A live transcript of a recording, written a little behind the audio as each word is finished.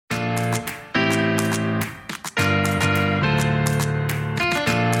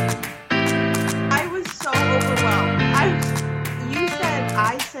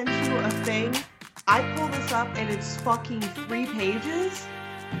I pull this up and it's fucking 3 pages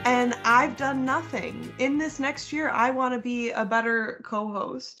and I've done nothing. In this next year, I want to be a better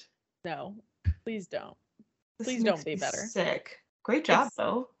co-host. No, please don't. This Please don't be better. Sick. Great job,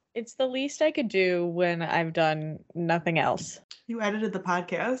 though. It's the least I could do when I've done nothing else. You edited the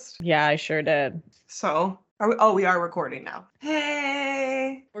podcast? Yeah, I sure did. So, we are recording now.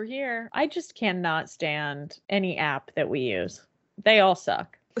 Hey! We're here. I just cannot stand any app that we use. They all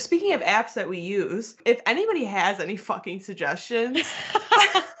suck. Speaking of apps that we use, if anybody has any fucking suggestions,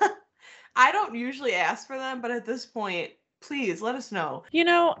 I don't usually ask for them, but at this point, please let us know. You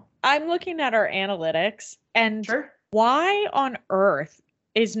know, I'm looking at our analytics, and why on earth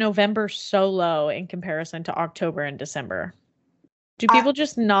is November so low in comparison to October and December? Do people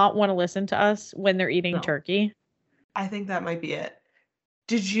just not want to listen to us when they're eating turkey? I think that might be it.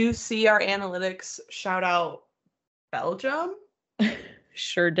 Did you see our analytics shout out Belgium?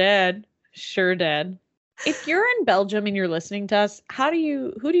 Sure did. Sure did. If you're in Belgium and you're listening to us, who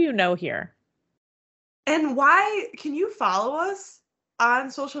do you know here? And why can you follow us on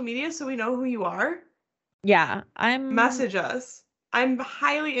social media so we know who you are? Yeah, message us. I'm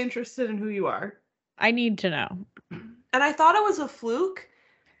highly interested in who you are. I need to know. And I thought it was a fluke,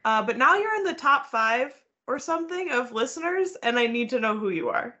 but now you're in the top 5 or something of listeners, and I need to know who you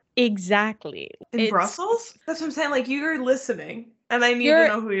are. Exactly. In Brussels? That's what I'm saying. Like, you're listening, and I need to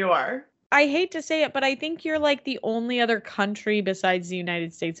know who you are. I hate to say it, but I think you're like the only other country besides the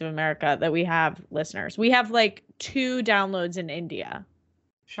United States of America that we have listeners. We have like 2 downloads in India.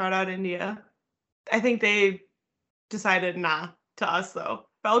 Shout out India. I think they decided nah to us though.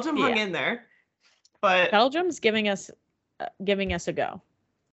 Belgium hung in there, but Belgium's giving us a go.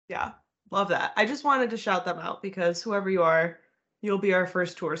 Yeah, love that. I just wanted to shout them out because whoever you are, you'll be our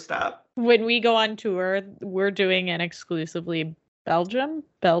first tour stop. When we go on tour, we're doing an exclusively Belgian.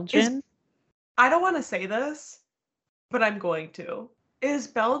 I don't want to say this, but I'm going to. Is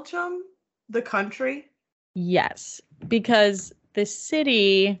Belgium the country? Yes, because the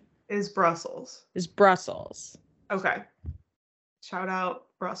city is Brussels. Okay. Shout out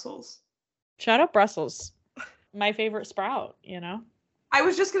Brussels. Shout out Brussels. My favorite sprout, you know? I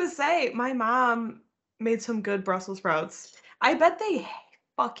was just going to say, my mom made some good Brussels sprouts. I bet they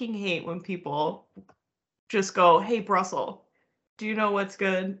fucking hate when people just go, hey, Brussels, do you know what's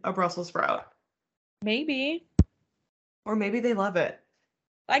good? A Brussels sprout. Maybe. Or maybe they love it.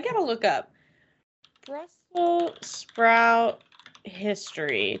 I gotta look up Brussels sprout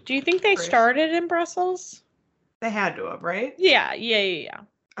history. Do you think they started in Brussels? They had to have, right? Yeah.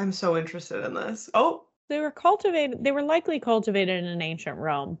 I'm so interested in this. Oh. They were likely cultivated in ancient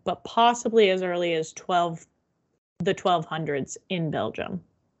Rome, but possibly as early as the 1200s in Belgium.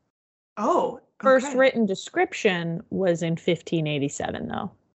 Oh. Okay. First written description was in 1587,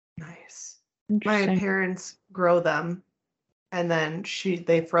 though. Nice. My parents grow them, and then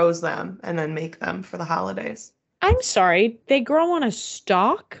they froze them and then make them for the holidays. I'm sorry, they grow on a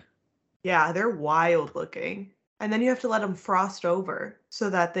stalk? Yeah, they're wild looking. And then you have to let them frost over so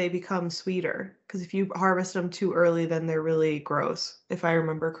that they become sweeter. Because if you harvest them too early, then they're really gross, if I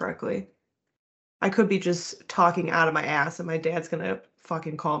remember correctly. I could be just talking out of my ass, and my dad's going to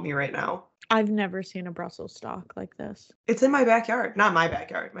fucking call me right now. I've never seen a Brussels stalk like this. It's in my backyard. Not my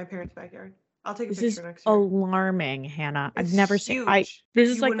backyard, my parents' backyard. I'll take a picture next year. Alarming, Hannah. I've never seen. This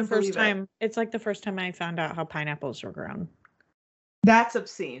is like the first time. It's like the first time I found out how pineapples are grown. That's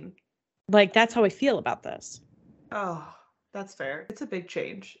obscene. Like, that's how I feel about this. Oh, that's fair. It's a big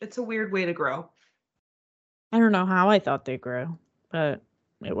change. It's a weird way to grow. I don't know how I thought they grew, but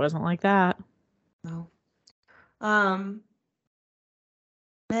it wasn't like that. No.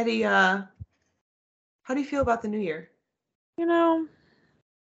 Maddie, how do you feel about the new year? You know,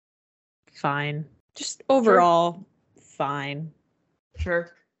 fine. Just overall, fine.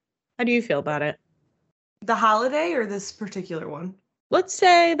 Sure. How do you feel about it? The holiday or this particular one? Let's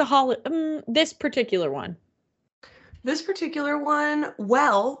say the holiday. This particular one. This particular one,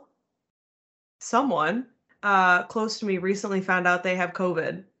 well, someone close to me recently found out they have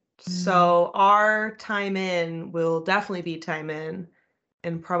COVID. So our time in will definitely be time in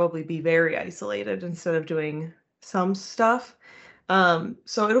and probably be very isolated instead of doing some stuff.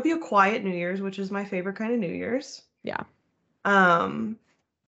 So it'll be a quiet New Year's, which is my favorite kind of New Year's. Yeah. But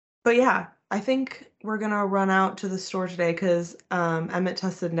yeah, I think we're going to run out to the store today because Emmett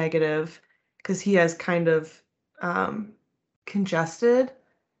tested negative because he has kind of congested.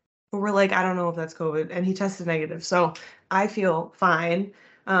 But we're like, I don't know if that's COVID. And he tested negative. So I feel fine.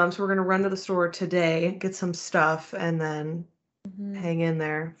 So we're going to run to the store today, get some stuff, and then hang in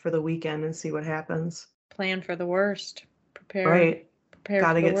there for the weekend and see what happens. Plan for the worst. Prepare. Right. Prepare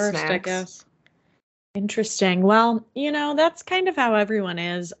for the worst, snacks. I guess. Interesting. Well, that's kind of how everyone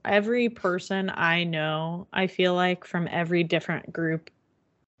is. Every person I know, I feel like from every different group,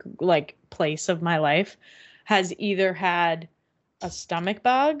 like place of my life, has either had a stomach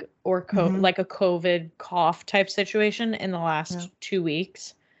bug or like a COVID cough type situation in the last 2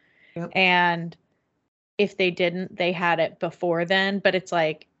 weeks. Yep. And if they didn't, they had it before then. But it's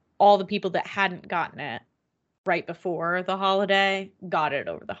like all the people that hadn't gotten it right before the holiday got it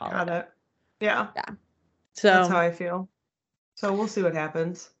over the holiday. Got it. Yeah. Yeah. So that's how I feel. So we'll see what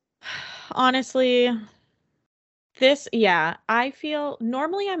happens. Honestly, I feel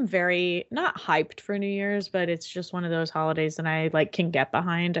normally I'm very not hyped for New Year's, but it's just one of those holidays that I like can get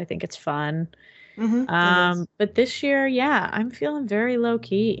behind. I think it's fun. But this year, I'm feeling very low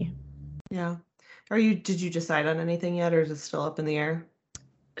key. Yeah. Did you decide on anything yet, or is it still up in the air?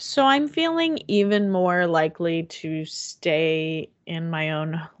 So I'm feeling even more likely to stay in my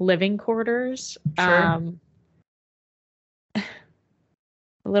own living quarters. Sure. A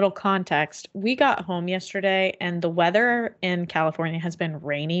little context. We got home yesterday and the weather in California has been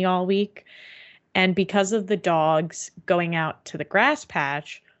rainy all week. And because of the dogs going out to the grass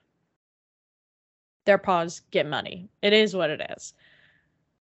patch, their paws get muddy. It is what it is.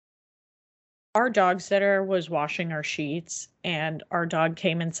 Our dog sitter was washing our sheets and our dog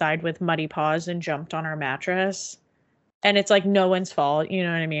came inside with muddy paws and jumped on our mattress. And it's like no one's fault, you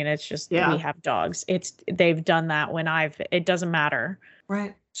know what I mean? It's just we have dogs. They've done that when it doesn't matter.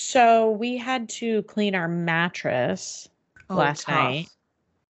 Right. So we had to clean our mattress last night.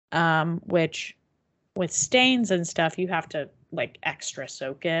 Which with stains and stuff, you have to like extra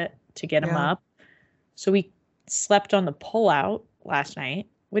soak it to get them up. So we slept on the pullout last night,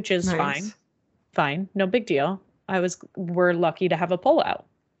 which is fine. Fine. No big deal. We're lucky to have a pullout.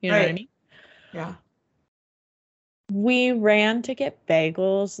 You know what I mean? Yeah. We ran to get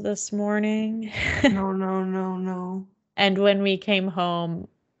bagels this morning. No. And when we came home,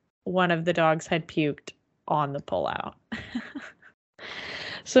 one of the dogs had puked on the pullout.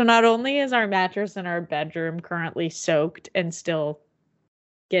 So not only is our mattress in our bedroom currently soaked and still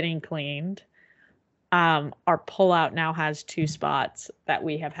getting cleaned, our pullout now has 2 spots that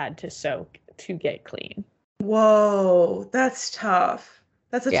we have had to soak to get clean. Whoa, that's tough.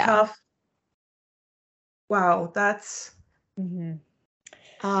 That's a tough. Wow, that's. And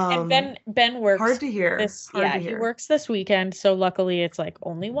Ben works. Hard to hear. He works this weekend, so luckily it's like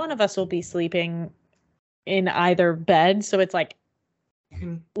only one of us will be sleeping in either bed. So it's like,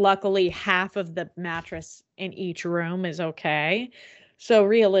 luckily half of the mattress in each room is okay. So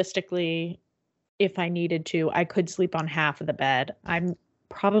realistically, if I needed to, I could sleep on half of the bed. I'm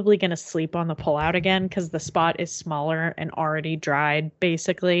probably going to sleep on the pullout again because the spot is smaller and already dried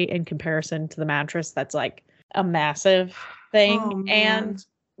basically in comparison to the mattress. That's like a massive thing. And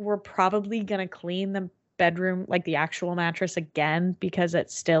we're probably going to clean the bedroom, like the actual mattress again, because it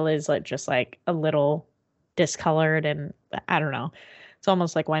still is like just like a little discolored and I don't know. It's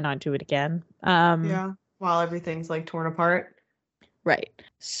almost like, why not do it again? While everything's like torn apart. Right.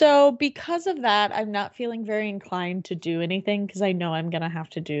 So because of that, I'm not feeling very inclined to do anything because I know I'm going to have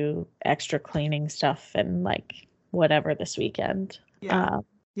to do extra cleaning stuff and like whatever this weekend. Yeah.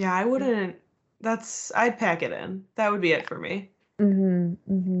 I wouldn't. I'd pack it in. That would be it for me.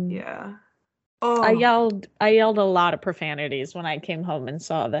 Yeah. Oh. I yelled a lot of profanities when I came home and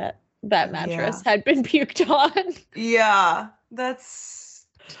saw that mattress had been puked on. Yeah. That's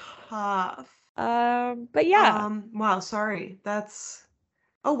tough. But yeah. Wow, sorry. That's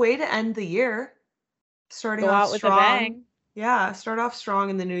a way to end the year. Starting off strong. With a bang. Yeah, start off strong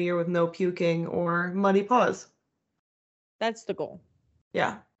in the new year with no puking or muddy paws. That's the goal.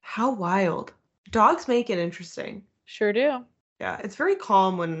 Yeah. How wild. Dogs make it interesting. Sure do. Yeah, it's very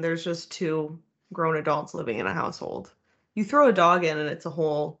calm when there's just 2 grown adults living in a household. You throw a dog in and it's a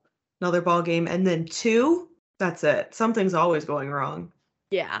whole another ball game, and then 2, that's it. Something's always going wrong.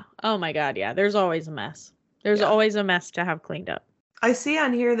 Yeah. Oh my God. Yeah. There's always a mess. There's always a mess to have cleaned up. I see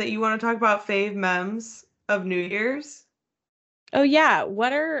on here that you want to talk about fave memes of New Year's. Oh yeah.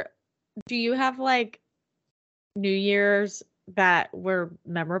 Do you have like New Year's that were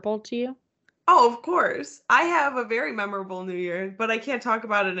memorable to you? Oh, of course. I have a very memorable New Year, but I can't talk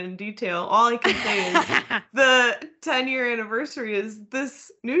about it in detail. All I can say is the 10-year anniversary is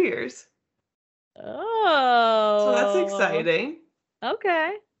this New Year's. Oh. So that's exciting.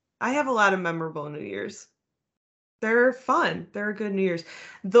 Okay. I have a lot of memorable New Year's. They're fun. They're good New Year's.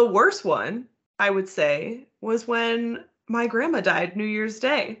 The worst one, I would say, was when my grandma died New Year's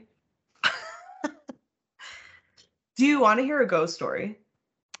Day. Do you want to hear a ghost story?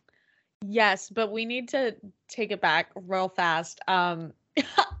 Yes, but we need to take it back real fast.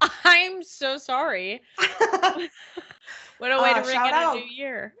 I'm so sorry. What a way to ring in a new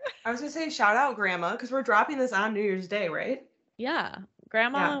year. I was going to say shout out Grandma, because we're dropping this on New Year's Day, right? Yeah.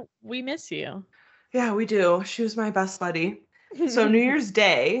 Grandma, we miss you. Yeah, we do. She was my best buddy. So New Year's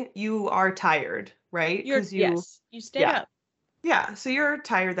Day, you are tired, right? Because you stayed up. Yeah, so you're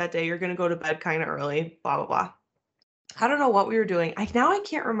tired that day. You're going to go to bed kind of early, blah, blah, blah. I don't know what we were doing. I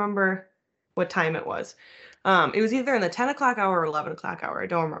can't remember what time it was. It was either in the 10 o'clock hour or 11 o'clock hour. I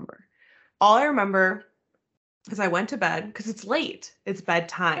don't remember. All I remember is I went to bed because it's late. It's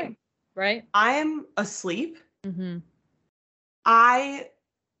bedtime. Right. I'm asleep. Mm-hmm. I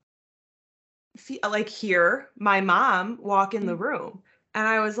hear my mom walk in the room. And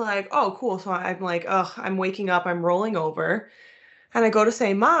I was like, oh, cool. So I'm like, ugh, I'm waking up. I'm rolling over. And I go to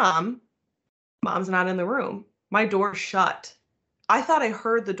say, Mom's not in the room. My door's shut. I thought I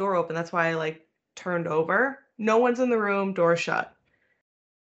heard the door open. That's why I turned over. No one's in the room, door shut.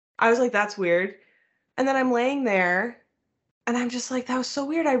 I was like, that's weird. And then I'm laying there and I'm just like, that was so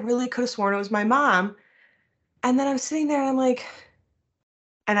weird. I really could have sworn it was my mom. And then I'm sitting there and I'm like,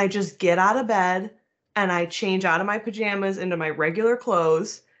 and I just get out of bed and I change out of my pajamas into my regular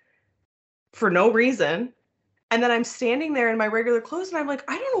clothes for no reason. And then I'm standing there in my regular clothes and I'm like,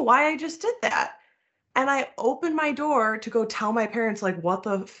 I don't know why I just did that. And I opened my door to go tell my parents, like, what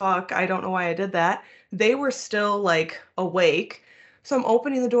the fuck? I don't know why I did that. They were still awake. So I'm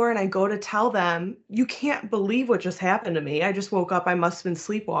opening the door and I go to tell them, you can't believe what just happened to me. I just woke up. I must have been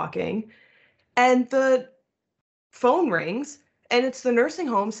sleepwalking. And the phone rings and it's the nursing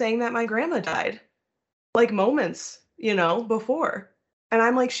home saying that my grandma died, moments, before. And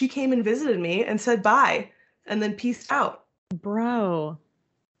I'm like, she came and visited me and said bye and then peaced out. Bro.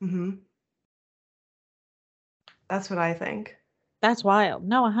 Mm-hmm. That's what I think. That's wild.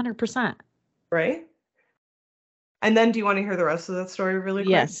 No, 100%. Right? And then do you want to hear the rest of that story really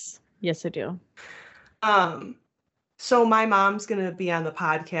quick? Yes. Yes, I do. So my mom's going to be on the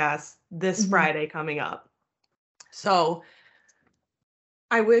podcast this Friday coming up. So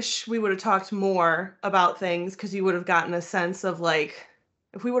I wish we would have talked more about things because you would have gotten a sense of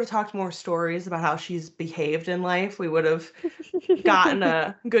if we would have talked more stories about how she's behaved in life, we would have gotten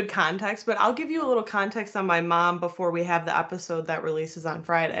a good context. But I'll give you a little context on my mom before we have the episode that releases on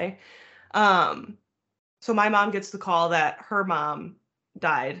Friday. So my mom gets the call that her mom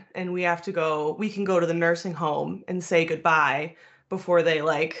died and we can go to the nursing home and say goodbye before they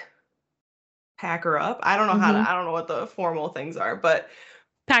pack her up. I don't know I don't know what the formal things are, but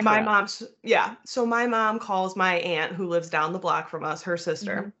so my mom calls my aunt who lives down the block from us, her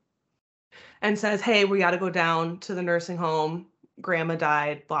sister, and says, hey, we got to go down to the nursing home. Grandma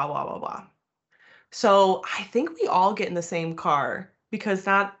died, blah, blah, blah, blah. So I think we all get in the same car because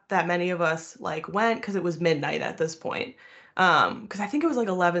not that many of us went because it was midnight at this point. Because I think it was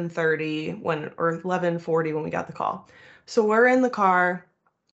 11:30 or 11:40 when we got the call. So we're in the car,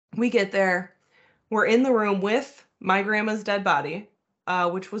 we get there, we're in the room with my grandma's dead body,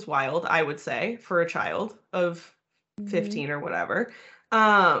 which was wild, I would say, for a child of 15 or whatever.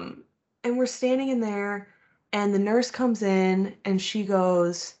 And we're standing in there and the nurse comes in and she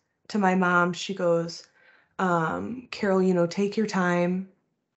goes to my mom, she goes, Carol, take your time,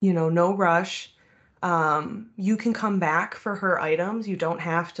 no rush. You can come back for her items. You don't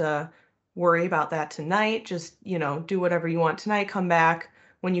have to worry about that tonight. Just, do whatever you want tonight. Come back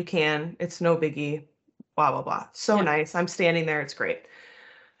when you can. It's no biggie, blah, blah, blah. So nice. I'm standing there. It's great.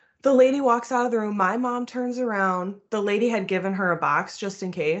 The lady walks out of the room. My mom turns around. The lady had given her a box just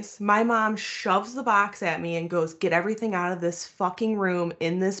in case. My mom shoves the box at me and goes, get everything out of this fucking room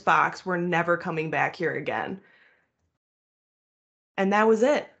in this box. We're never coming back here again. And that was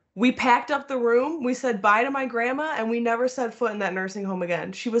it. We packed up the room. We said bye to my grandma and we never set foot in that nursing home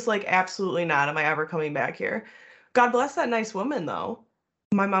again. She was like, absolutely not. Am I ever coming back here? God bless that nice woman, though.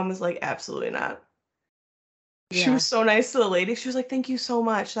 My mom was like, absolutely not. She was so nice to the lady. She was like, thank you so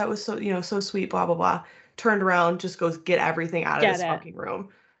much. That was so, so sweet, blah, blah, blah. Turned around, just goes, get everything out of this fucking room.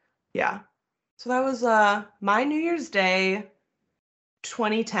 Yeah. So that was my New Year's Day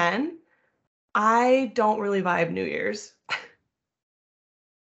 2010. I don't really vibe New Year's.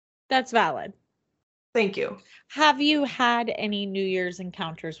 That's valid. Thank you. Have you had any New Year's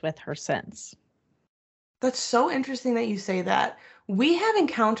encounters with her since? That's so interesting that you say that. We have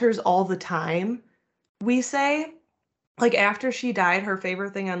encounters all the time. We say, after she died, her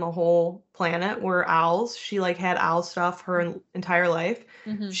favorite thing on the whole planet were owls. She had owl stuff her entire life.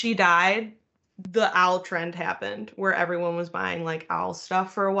 She died, the owl trend happened where everyone was buying owl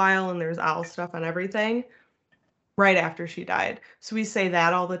stuff for a while and there's owl stuff on everything right after she died. So we say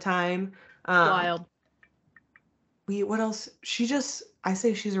that all the time. Wild. what else? I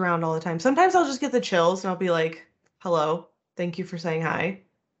say she's around all the time. Sometimes I'll just get the chills and I'll be like, hello, thank you for saying hi.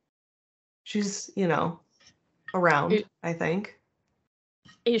 She's, around, I think.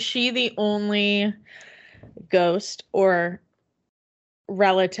 Is she the only ghost or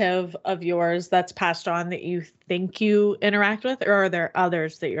relative of yours that's passed on that you think you interact with, or are there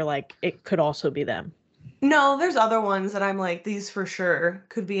others that you're like, it could also be them? No, there's other ones that I'm like, these for sure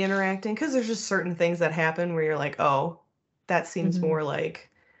could be interacting because there's just certain things that happen where you're like, oh, that seems more like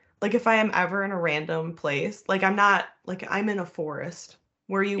if I am ever in a random place, like I'm in a forest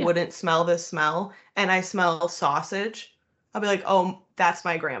where you wouldn't smell this smell and I smell sausage, I'll be like, oh, that's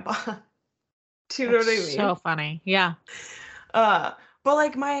my grandpa. Do you know what I mean? So funny. Yeah. But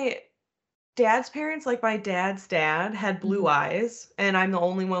like my dad's parents, like my dad's dad had blue eyes, and I'm the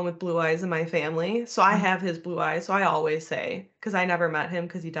only one with blue eyes in my family. So I have his blue eyes. So I always say, because I never met him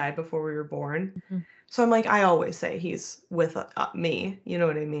because he died before we were born. So I'm like, I always say he's with me. You know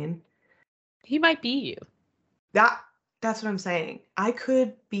what I mean? He might be you. That's what I'm saying. I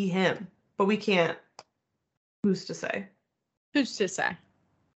could be him, but we can't. Who's to say? Who's to say?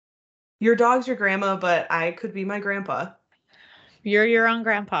 Your dog's your grandma, but I could be my grandpa. You're your own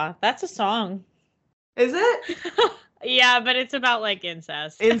grandpa. That's a song. Is it? Yeah, but it's about like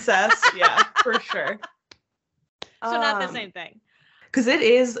incest. Incest, yeah, for sure. So not the same thing. Because it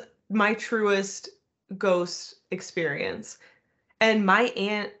is my truest ghost experience. And my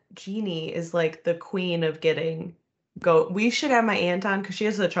Aunt Jeannie is like the queen of getting we should have my aunt on because she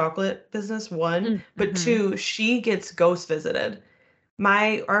has a chocolate business, one, but two, she gets ghost visited.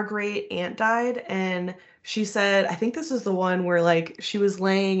 Our great aunt died, and she said, I think this is the one where like she was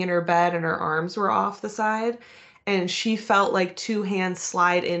laying in her bed and her arms were off the side, and she felt like two hands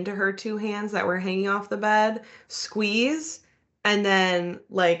slide into her two hands that were hanging off the bed, squeeze, and then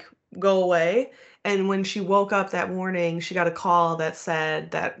like go away. And when she woke up that morning, she got a call that said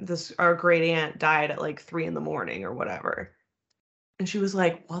that our great aunt died at like 3 a.m. or whatever. And she was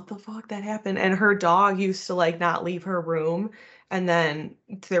like, what the fuck that happened? And her dog used to like not leave her room. And then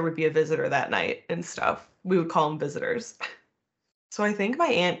there would be a visitor that night and stuff. We would call them visitors. So I think my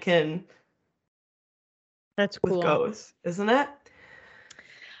aunt can. That's cool. With ghosts, isn't it?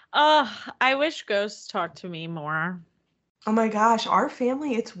 I wish ghosts talked to me more. Oh my gosh, our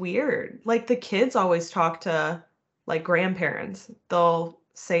family, it's weird. Like the kids always talk to like grandparents. They'll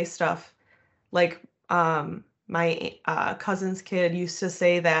say stuff like my cousin's kid used to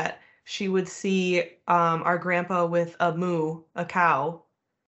say that she would see our grandpa with a cow,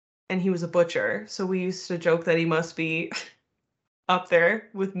 and he was a butcher. So we used to joke that he must be up there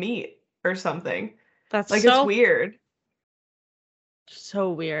with meat or something. That's like it's weird.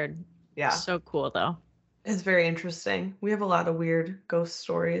 So weird. Yeah. So cool though. It's very interesting. We have a lot of weird ghost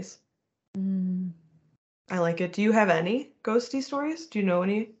stories. I like it. Do you have any ghosty stories? Do you know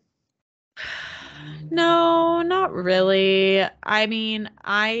any? No, not really. I mean,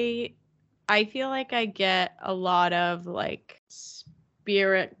 I feel like I get a lot of like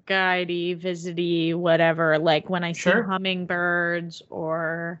spirit guidey, visity, whatever, like when I see hummingbirds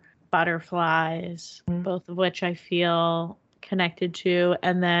or butterflies, both of which I feel connected to,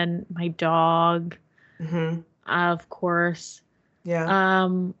 and then my dog, of course. Yeah.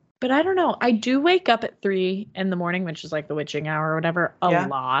 But I don't know. I do wake up at 3 a.m, which is like the witching hour or whatever, a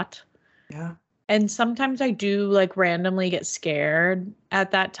lot. Yeah. And sometimes I do like randomly get scared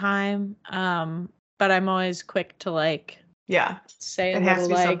at that time. But I'm always quick to like say it has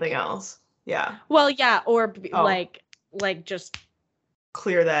to be something else. Yeah. Well, yeah, or like just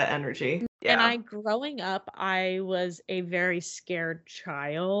clear that energy. Yeah. And growing up, I was a very scared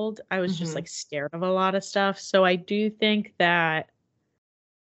child. I was just like scared of a lot of stuff. So I do think that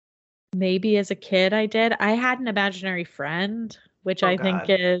maybe as a kid I did. I had an imaginary friend, which I think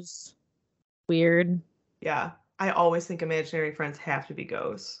is weird. Yeah. I always think imaginary friends have to be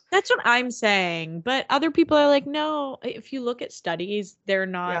ghosts. That's what I'm saying. But other people are like, no, if you look at studies, they're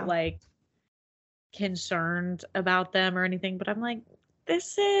not like concerned about them or anything. But I'm like,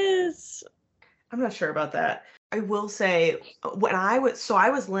 I'm not sure about that. I will say when I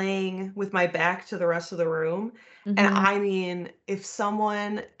was laying with my back to the rest of the room. And I mean, if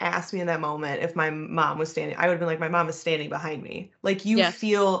someone asked me in that moment if my mom was standing, I would have been like, my mom is standing behind me. Like you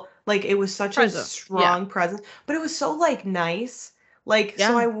feel like it was such a strong presence, but it was so like nice. Like,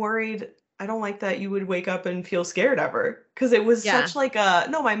 so I worried, I don't like that you would wake up and feel scared ever. Cause it was such like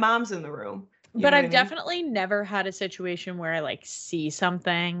no, my mom's in the room. But I've definitely never had a situation where I like see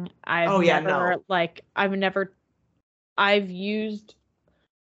something. I've used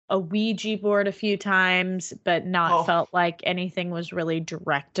a Ouija board a few times, but not felt like anything was really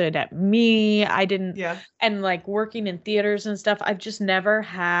directed at me. I didn't, and like working in theaters and stuff, I've just never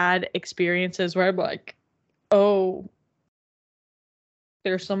had experiences where I'm like, oh,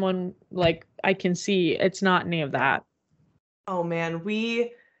 there's someone like I can see. It's not any of that. Oh man,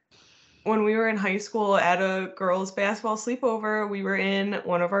 when we were in high school at a girls' basketball sleepover, we were in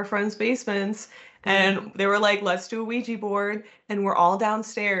one of our friends' basements, and they were like, let's do a Ouija board, and we're all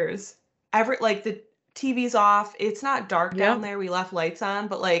downstairs. Like the TV's off. It's not dark down there. We left lights on,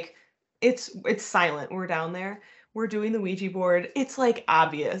 but like it's silent. We're down there. We're doing the Ouija board. It's like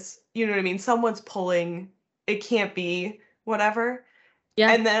obvious. You know what I mean? Someone's pulling. It can't be whatever.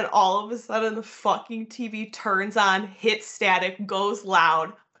 Yeah. And then all of a sudden the fucking TV turns on, hits static, goes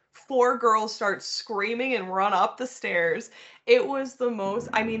loud. 4 girls start screaming and run up the stairs. It was the most,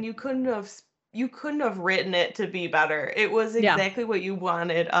 I mean, you couldn't have written it to be better. It was exactly what you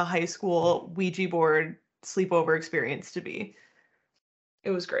wanted a high school Ouija board sleepover experience to be.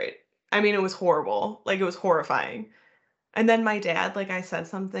 It was great. I mean, it was horrible. Like, it was horrifying. And then my dad, like, I said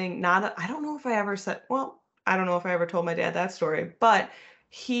something, I don't know if I ever said, well, I don't know if I ever told my dad that story, but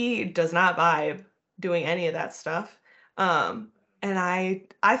he does not vibe doing any of that stuff. And I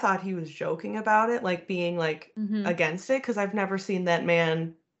thought he was joking about it, like being like against it, because I've never seen that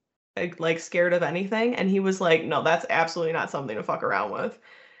man like scared of anything. And he was like, no, that's absolutely not something to fuck around with.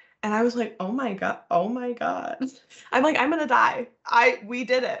 And I was like, oh my God, oh my God. I'm like, I'm gonna die. We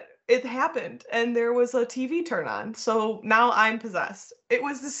did it. It happened. And there was a TV turn on. So now I'm possessed. It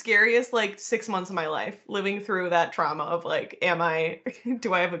was the scariest like 6 months of my life, living through that trauma of like,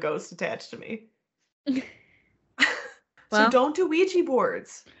 do I have a ghost attached to me? So don't do Ouija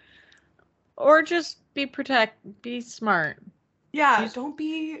boards. Or just be smart. Yeah, don't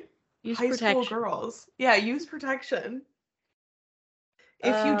be high school girls. Yeah, use protection.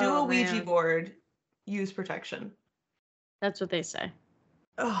 If you do a Ouija board, use protection. That's what they say.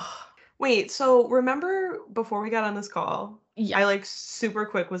 Oh. Wait, so remember before we got on this call, I like super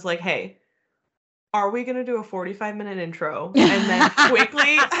quick was like, hey, are we going to do a 45-minute intro? And then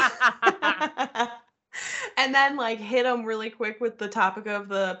quickly... and then like hit them really quick with the topic of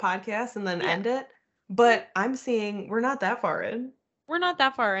the podcast and then end it. But I'm seeing we're not that far in. We're not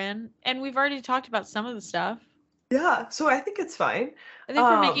that far in. And we've already talked about some of the stuff. Yeah, so I think it's fine. I think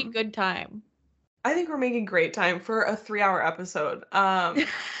we're making good time. I think we're making great time for a 3-hour episode.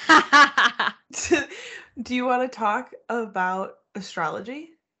 Do you want to talk about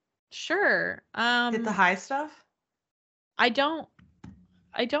astrology? Sure. Hit the high stuff? I don't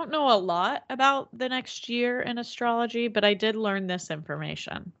know a lot about the next year in astrology, but I did learn this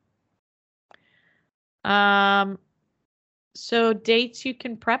information. So dates you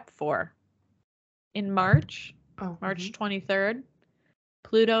can prep for. In March, March 23rd,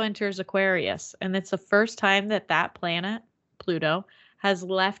 Pluto enters Aquarius, and it's the first time that planet, Pluto, has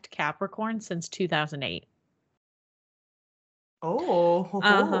left Capricorn since 2008.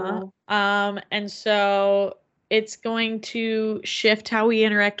 Oh. And so it's going to shift how we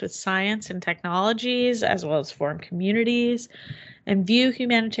interact with science and technologies, as well as form communities and view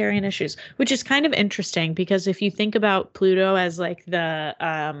humanitarian issues, which is kind of interesting because if you think about Pluto as like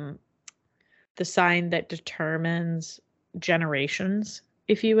the sign that determines generations,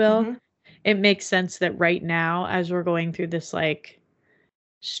 if you will, it makes sense that right now, as we're going through this like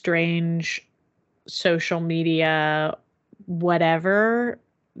strange social media, whatever,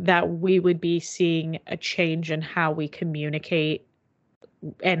 that we would be seeing a change in how we communicate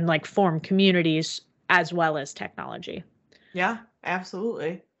and like form communities as well as technology. Yeah,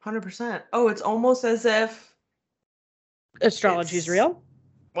 absolutely. 100%. Oh, it's almost as if astrology is real.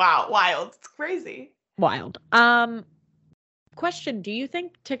 Wow, wild. It's crazy. Wild. Question, do you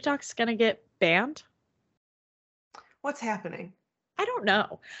think TikTok's going to get banned? What's happening? I don't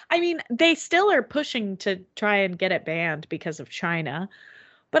know. I mean, they still are pushing to try and get it banned because of China.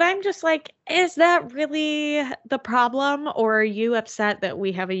 But I'm just like, is that really the problem? Or are you upset that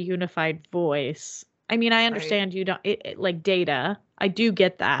we have a unified voice? I mean, I understand you don't, like data. I do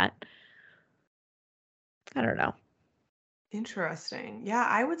get that. I don't know. Interesting. Yeah,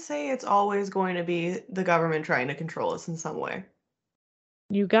 I would say it's always going to be the government trying to control us in some way.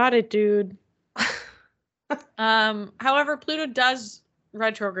 You got it, dude. However, Pluto does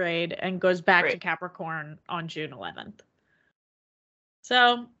retrograde and goes back to Capricorn on June 11th.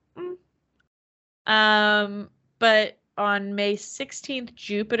 So, but on May 16th,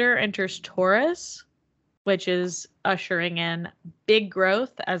 Jupiter enters Taurus, which is ushering in big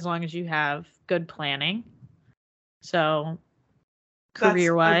growth as long as you have good planning. So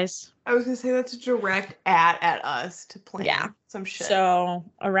career-wise. I was going to say that's a direct at us to plan some shit. So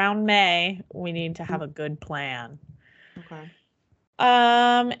around May, we need to have a good plan. Okay.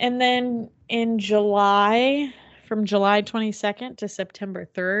 And then in July, from July 22nd to September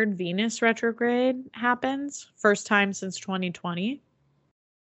 3rd, Venus retrograde happens. First time since 2020.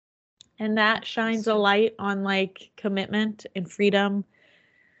 And that shines a light on like commitment and freedom,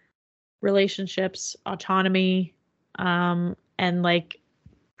 relationships, autonomy, and like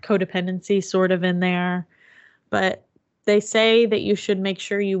codependency sort of in there. But they say that you should make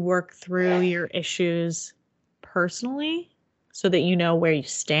sure you work through your issues personally so that you know where you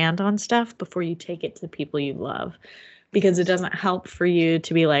stand on stuff before you take it to the people you love. Because it doesn't help for you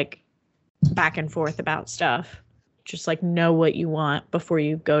to be like back and forth about stuff. Just like know what you want before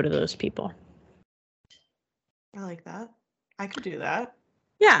you go to those people. I like that. I could do that.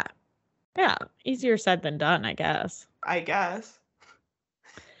 Yeah. Yeah. Easier said than done, I guess.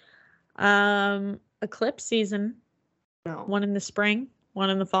 Eclipse season. No. One in the spring, one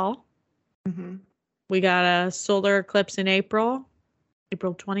in the fall. Mm-hmm. We got a solar eclipse in April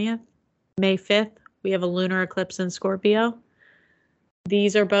 20th. May 5th, we have a lunar eclipse in Scorpio.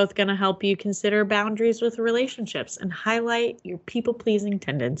 These are both going to help you consider boundaries with relationships and highlight your people-pleasing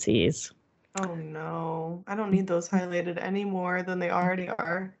tendencies. Oh, no. I don't need those highlighted any more than they already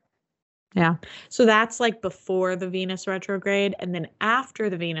are. Yeah. So that's like before the Venus retrograde. And then after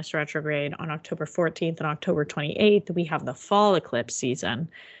the Venus retrograde on October 14th and October 28th, we have the fall eclipse season.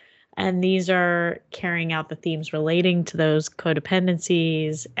 And these are carrying out the themes relating to those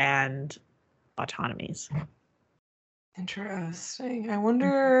codependencies and autonomies. Interesting. I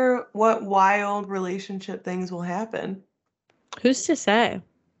wonder what wild relationship things will happen. Who's to say?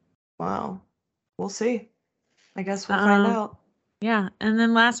 Wow. We'll see. I guess we'll find out. Yeah. And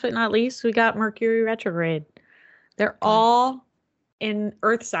then last but not least, we got Mercury retrograde. They're all in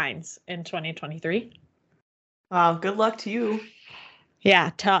Earth signs in 2023. Wow. Good luck to you.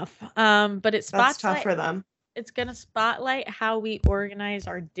 Yeah, tough. But that's tough for them. It's going to spotlight how we organize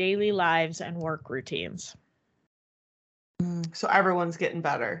our daily lives and work routines. So everyone's getting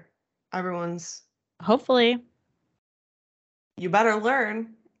better. Everyone's. Hopefully. You better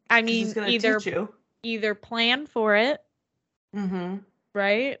learn. I mean, either plan for it. Mm-hmm.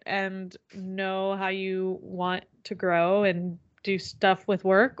 Right? And know how you want to grow and do stuff with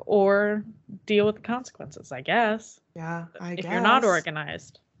work or deal with the consequences, I guess. Yeah, I guess. If you're not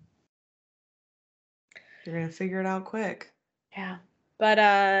organized. You're going to figure it out quick. Yeah. But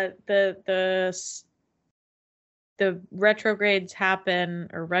the retrogrades happen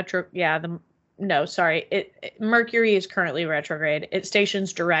Mercury is currently retrograde. It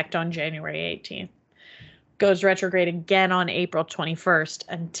stations direct on January 18th. Goes retrograde again on April 21st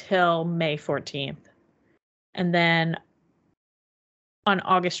until May 14th. And then on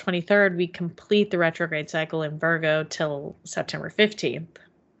August 23rd, we complete the retrograde cycle in Virgo till September 15th.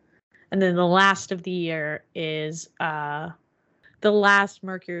 And then the last of the year is the last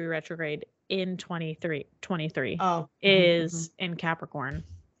Mercury retrograde in 23 is in Capricorn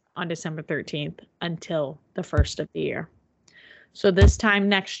on December 13th until the first of the year. So this time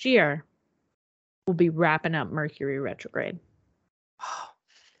next year, we'll be wrapping up Mercury retrograde.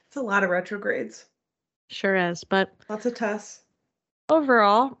 It's a lot of retrogrades. Sure is, but lots of tests.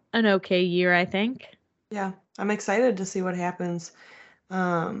 Overall, an okay year, I think. Yeah, I'm excited to see what happens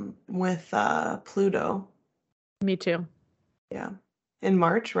with Pluto. Me too. Yeah. In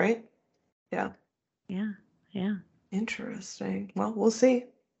March, right? Yeah. Yeah. Yeah. Interesting. Well, we'll see.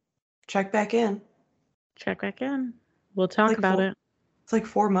 Check back in. We'll talk about it. It's like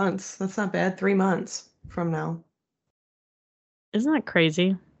 4 months. That's not bad. 3 months from now. Isn't that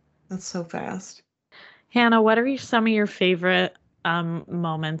crazy? That's so fast. Hannah, what are some of your favorite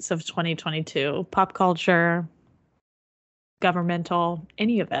moments of 2022? Pop culture, governmental,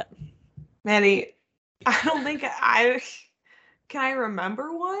 any of it? Maddie, I don't think can I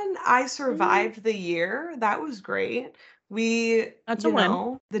remember one? I survived the year. That was great. That's a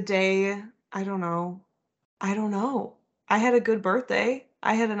win. The day, I don't know. I had a good birthday.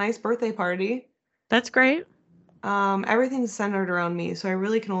 I had a nice birthday party. That's great. Everything's centered around me, so I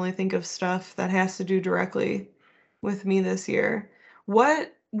really can only think of stuff that has to do directly with me this year.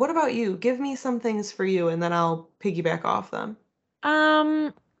 What about you? Give me some things for you, and then I'll piggyback off them.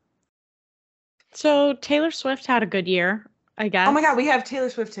 So Taylor Swift had a good year, I guess. Oh my God, we have Taylor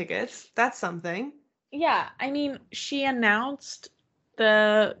Swift tickets. That's something. Yeah, I mean, she announced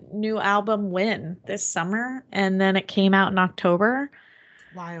the new album Win this summer, and then it came out in October.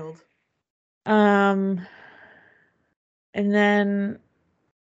 Wild. And then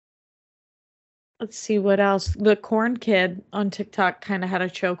Let's see what else. The corn kid on TikTok kind of had a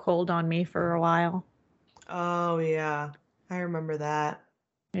chokehold on me for a while. Oh yeah, I remember that.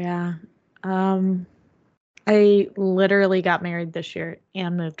 Yeah. I literally got married this year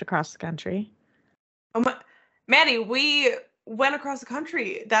and moved across the country. Oh my, Maddie, we went across the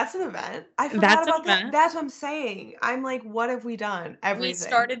country. That's an event. I forgot That's an about that. event. That's what I'm saying. I'm like, what have we done? We Everything.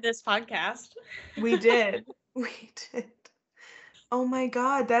 started this podcast. We did. We did. Oh my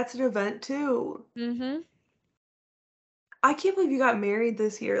God, that's an event too. Mm-hmm. I can't believe you got married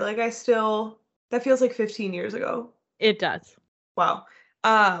this year. Like that feels like 15 years ago. It does. Wow.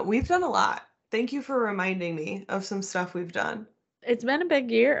 We've done a lot. Thank you for reminding me of some stuff we've done. It's been a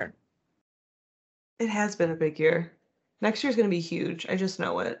big year. It has been a big year. Next year's going to be huge. I just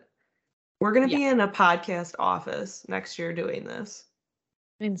know it. We're going to Yeah. be in a podcast office next year doing this.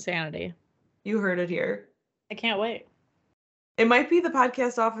 Insanity. You heard it here. I can't wait. It might be the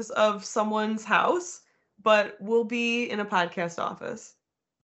podcast office of someone's house, but we'll be in a podcast office.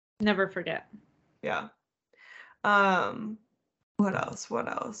 Never forget. Yeah. What else? What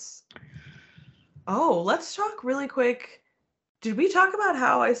else? Oh, let's talk really quick. Did we talk about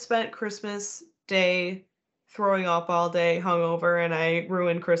how I spent Christmas Day throwing up all day, hungover, and I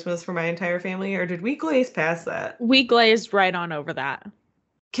ruined Christmas for my entire family, or did we glaze past that? We glazed right on over that.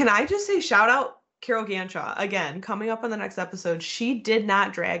 Can I just say shout out Carol Ganshaw again, coming up on the next episode. She did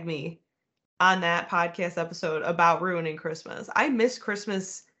not drag me on that podcast episode about ruining Christmas. I missed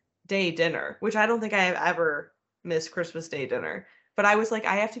Christmas Day dinner, which I don't think I have ever missed Christmas Day dinner. But I was like,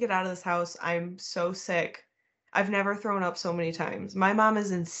 I have to get out of this house. I'm so sick. I've never thrown up so many times. My mom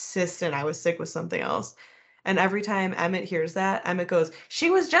is insistent I was sick with something else. And every time Emmett hears that, Emmett goes, she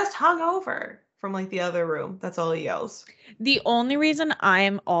was just hungover from like the other room. That's all he yells. The only reason I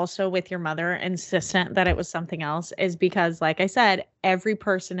am also with your mother insistent that it was something else is because, like I said, every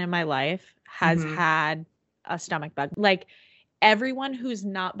person in my life has had a stomach bug. Like everyone who's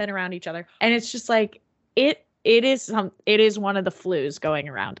not been around each other. And it's just like it is one of the flus going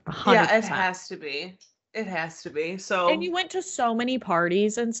around. 100%. Yeah, it has to be. It has to be. So and you went to so many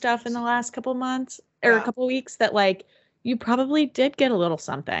parties and stuff in the last couple months or a couple weeks that like you probably did get a little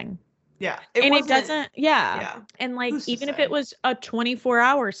something. Yeah. It doesn't, and like even if it was a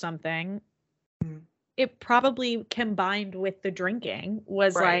 24-hour something, it probably combined with the drinking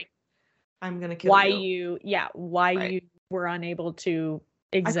was like, I'm gonna kill you. Why you were unable to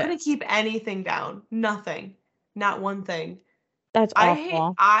exist. I couldn't keep anything down. Nothing. Not one thing. That's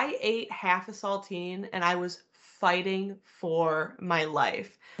awful. I ate half a saltine and I was fighting for my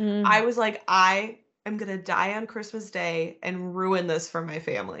life. I was like, I am gonna die on Christmas Day and ruin this for my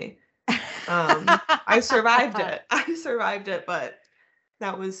family. I survived it, but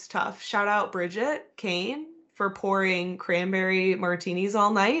that was tough. Shout out Bridget Kane for pouring cranberry martinis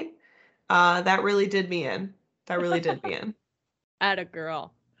all night. That really did me in. Atta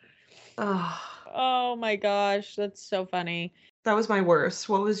girl. Oh my gosh, that's so funny. That was my worst.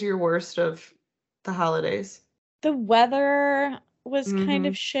 What was your worst of the holidays? The weather was kind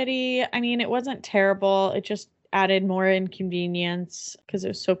of shitty. I mean, it wasn't terrible. It just added more inconvenience because it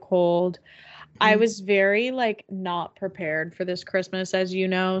was so cold. I was very like not prepared for this Christmas, as you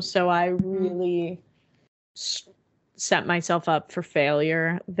know, so I really set myself up for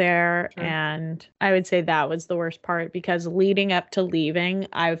failure there. And I would say that was the worst part because leading up to leaving,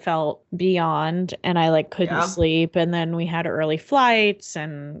 I felt beyond and I like couldn't sleep. And then we had early flights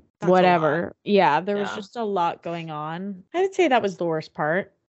and whatever. Yeah, there was just a lot going on. I would say that was the worst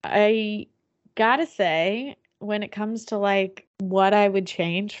part. I gotta say, when it comes to like what I would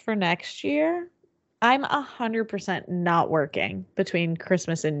change for next year, I'm 100% not working between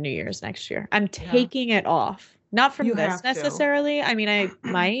Christmas and New Year's next year. I'm taking it off. Not from this necessarily. I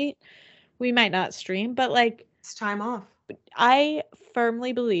mean, we might not stream, but like it's time off. I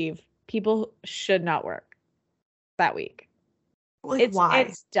firmly believe people should not work that week. Like, why?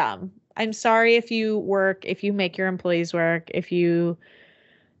 It's dumb. I'm sorry if you work, if you make your employees work, if you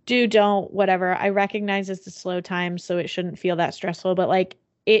don't, whatever. I recognize it's a slow time, so it shouldn't feel that stressful, but like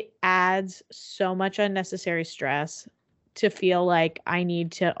it adds so much unnecessary stress to feel like I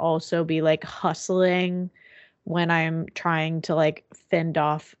need to also be like hustling when I'm trying to like fend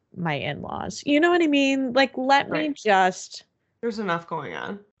off my in-laws. You know what I mean? Like, me just... There's enough going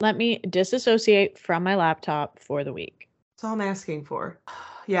on. Let me disassociate from my laptop for the week. That's all I'm asking for.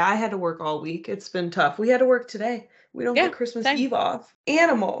 Yeah, I had to work all week. It's been tough. We had to work today. We don't get Christmas Eve off.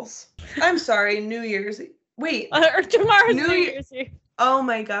 Animals. I'm sorry, New Year's. Wait. Or tomorrow's New Year's Eve. Oh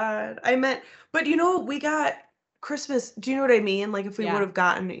my God. But you know, we got Christmas. Do you know what I mean? Like if we would have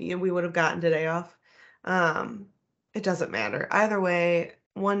gotten today off. It doesn't matter. Either way,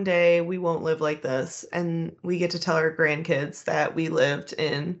 one day we won't live like this, and we get to tell our grandkids that we lived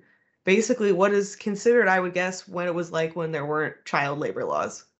in basically what is considered, I would guess, when it was like when there weren't child labor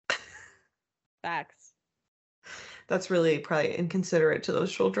laws. Facts. That's really probably inconsiderate to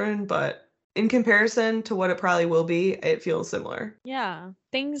those children, but in comparison to what it probably will be, it feels similar. Yeah.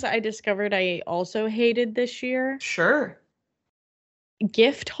 Things I discovered I also hated this year. Sure.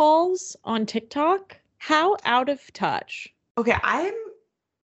 Gift hauls on TikTok. How out of touch. Okay, I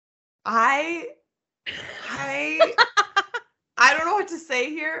I don't know what to say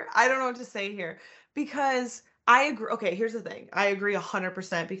here. I don't know what to say here because I agree. Okay, here's the thing. I agree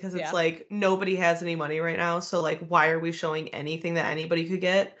 100% because it's like nobody has any money right now. So like, why are we showing anything that anybody could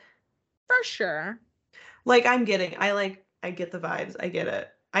get? For sure. Like I get the vibes. I get it.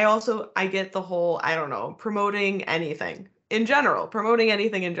 I get the whole, I don't know, promoting anything in general,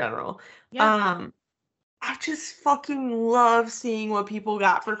 Yeah. I just fucking love seeing what people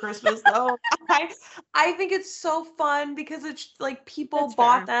got for Christmas though. I think it's so fun because it's like people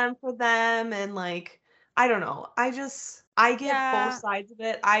bought them for them and like I don't know. I get both sides of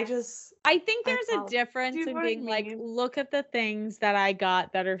it. I think there's a difference in being like, look at the things that I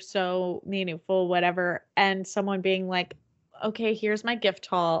got that are so meaningful, whatever, and someone being like, okay, here's my gift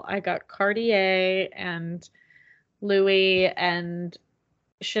haul. I got Cartier and Louis and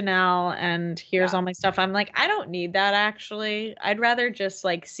Chanel and here's all my stuff. I'm like, I don't need that actually. I'd rather just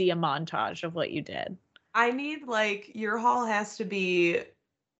like see a montage of what you did. I need like your haul has to be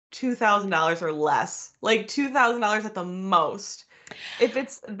 $2,000 or less. Like $2,000 at the most. If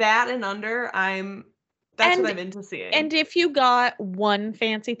it's that and under, that's what I'm into seeing. And if you got one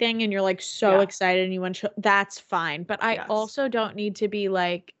fancy thing and you're like so excited and you want to, that's fine. But I also don't need to be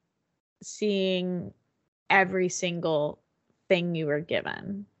like seeing every single thing you were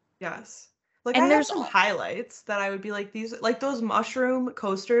given. Yes. Like and I have some highlights that I would be like these, like those mushroom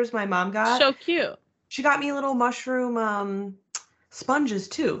coasters my mom got. So cute. She got me little mushroom sponges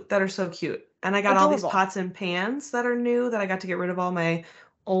too that are so cute. And I got all these pots and pans that are new that I got to get rid of all my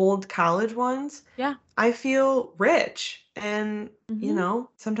old college ones. Yeah. I feel rich. And, you know,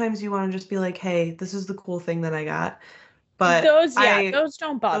 sometimes you want to just be like, hey, this is the cool thing that I got. But those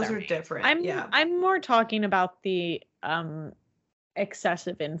don't bother me. Those are different. I'm more talking about the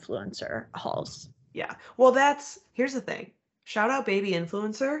excessive influencer hauls. Yeah. Well, here's the thing. Shout out baby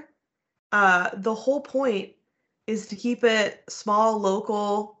influencer. The whole point is to keep it small,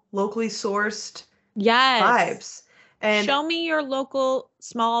 locally sourced vibes. And show me your local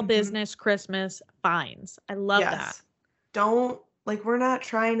small business Christmas finds. I love that. We're not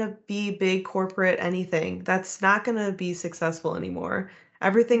trying to be big corporate anything. That's not going to be successful anymore.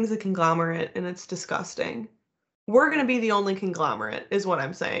 Everything's a conglomerate and it's disgusting. We're going to be the only conglomerate is what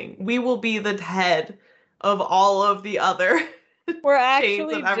I'm saying. We will be the head of all of the other We're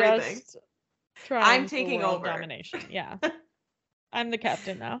actually chains of everything. Just trying I'm taking over domination. Yeah. I'm the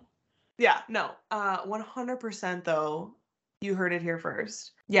captain now. Yeah, no. 100% though. You heard it here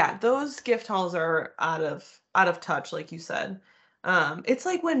first. Yeah, those gift hauls are out of touch, like you said. It's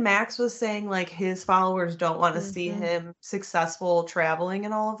like when Max was saying like his followers don't want to see him successful traveling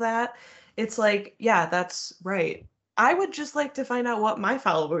and all of that. It's like, yeah, that's right. I would just like to find out what my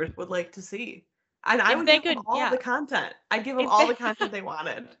followers would like to see. And I would give them all the content. I'd give them all the content they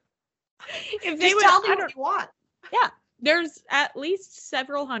wanted. If they would tell me what you want. Yeah. There's at least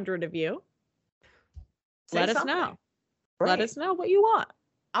several hundred of you. Let us know. Right. Let us know what you want.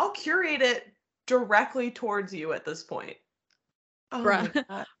 I'll curate it directly towards you at this point.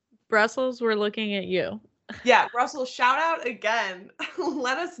 Oh Brussels, we're looking at you. Yeah, Brussels, shout out again.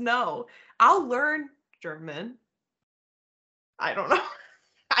 Let us know. I'll learn German. I don't know.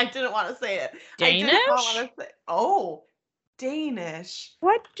 I didn't want to say it. Danish? Danish.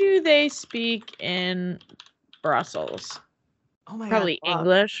 What do they speak in Brussels? Oh my God. Probably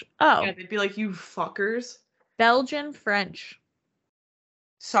English. Oh. Yeah, they'd be like, you fuckers. Belgian French.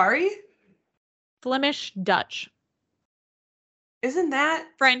 Sorry? Flemish Dutch. Isn't that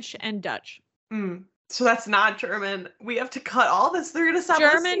French and Dutch? So that's not German. We have to cut all this. They're gonna stop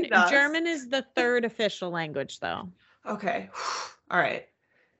listening to us. German is the third official language, though. Okay. All right.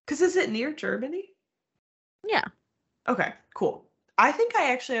 Because is it near Germany? Yeah. Okay, cool. I think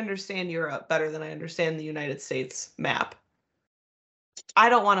I actually understand Europe better than I understand the United States map. I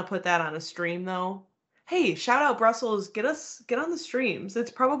don't want to put that on a stream, though. Hey, shout out Brussels. Get on the streams.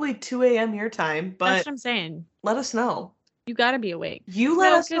 It's probably 2 a.m. your time, but that's what I'm saying. Let us know. You got to be awake. You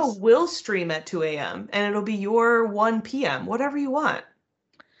let us know. We'll stream at 2 a.m. and it'll be your 1 p.m. Whatever you want.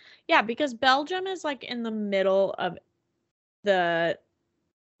 Yeah, because Belgium is like in the middle of the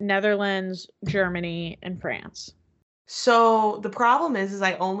Netherlands, Germany, and France. So the problem is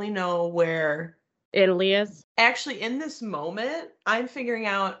I only know where Italy is. Actually, in this moment, I'm figuring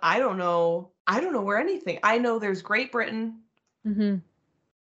out I don't know where anything. I know there's Great Britain. Mm-hmm.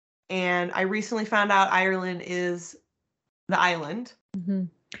 And I recently found out Ireland is the island. Mm-hmm.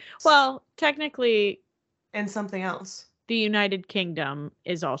 Well, technically. And something else. The United Kingdom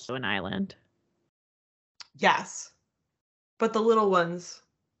is also an island. Yes. But the little ones,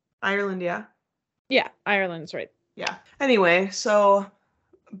 Ireland, yeah? Yeah, Ireland's right. Yeah. Anyway, so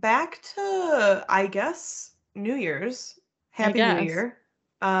back to, I guess, New Year's. Happy New Year.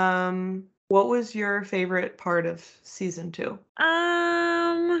 What was your favorite part of season 2?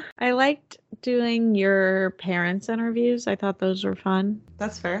 I liked doing your parents' interviews. I thought those were fun.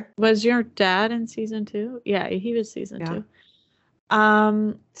 That's fair. Was your dad in season 2? Yeah, he was season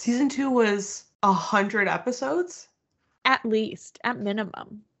 2. Season 2 was 100 episodes? At least, at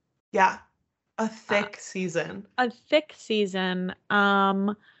minimum. Yeah. A thick season. A thick season.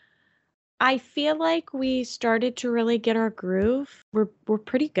 I feel like we started to really get our groove. We're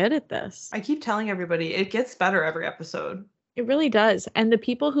pretty good at this. I keep telling everybody it gets better every episode. It really does. And the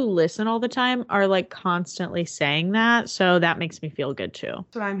people who listen all the time are like constantly saying that. So that makes me feel good too.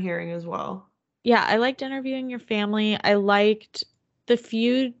 That's what I'm hearing as well. Yeah, I liked interviewing your family. I liked the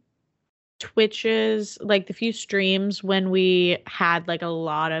few Twitches, like the few streams when we had like a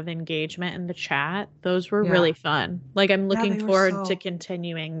lot of engagement in the chat. Those were really fun. Like I'm looking forward to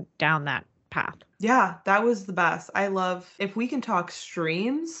continuing down that path. Yeah, that was the best. I love, if we can talk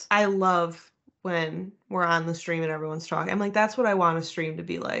streams, I love when we're on the stream and everyone's talking. I'm like, that's what I want a stream to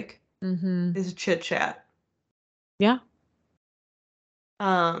be like. Mm-hmm. Is a chit chat. Yeah.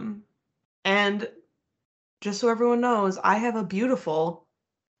 And just so everyone knows, I have a beautiful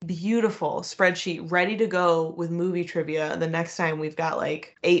spreadsheet ready to go with movie trivia the next time we've got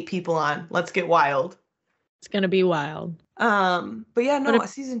like 8 people on. Let's get wild. It's gonna be wild. But yeah, no,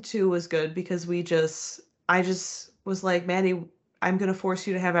 season 2 was good because I just was like, Maddie, I'm gonna force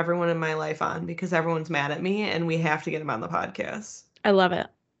you to have everyone in my life on because everyone's mad at me and we have to get them on the podcast. I love it.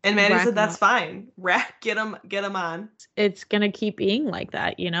 And Maddie said, that's fine. Get them on. It's going to keep being like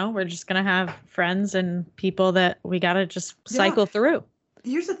that, you know? We're just going to have friends and people that we got to just cycle through.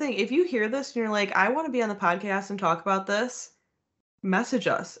 Here's the thing. If you hear this and you're like, I want to be on the podcast and talk about this, message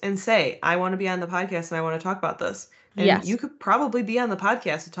us and say, I want to be on the podcast and I want to talk about this. And you could probably be on the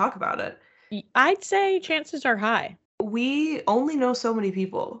podcast to talk about it. I'd say chances are high. We only know so many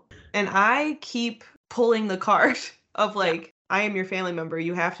people. And I keep pulling the card of like, I am your family member.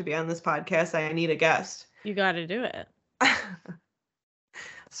 You have to be on this podcast. I need a guest. You got to do it.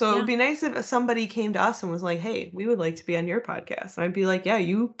 So it would be nice if somebody came to us and was like, hey, we would like to be on your podcast. And I'd be like, yeah,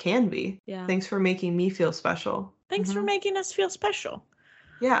 you can be. Yeah. Thanks for making me feel special. Thanks for making us feel special.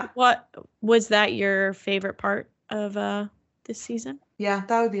 Yeah. What was that your favorite part of this season? Yeah,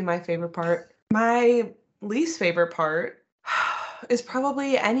 that would be my favorite part. My least favorite part is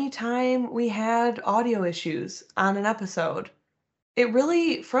probably any time we had audio issues on an episode. It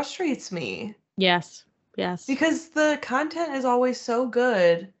really frustrates me. Yes. Because the content is always so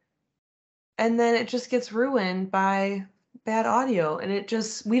good and then it just gets ruined by bad audio and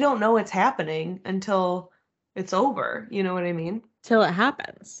we don't know it's happening until it's over. You know what I mean? Till it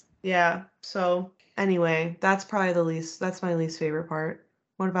happens. Yeah. So anyway, that's my least favorite part.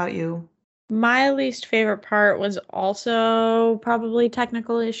 What about you? My least favorite part was also probably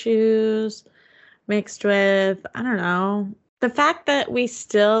technical issues mixed with, I don't know, the fact that we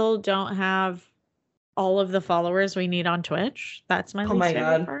still don't have all of the followers we need on Twitch. That's my least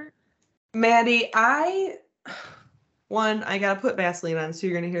favorite part. Maddie, I gotta put Vaseline on, so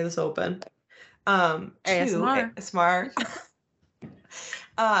you're gonna hear this open. ASMR.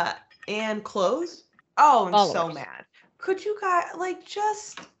 And close. Oh, I'm followers. So mad. Could you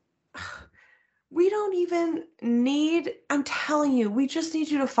guys we don't even need, I'm telling you, we just need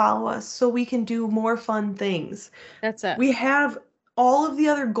you to follow us so we can do more fun things. That's it. We have all of the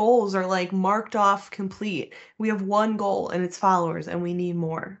other goals are like marked off complete. We have one goal and it's followers and we need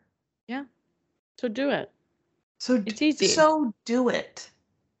more. Yeah. So do it. So it's easy. So do it.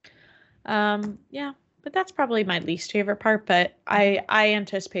 Yeah, but that's probably my least favorite part, but I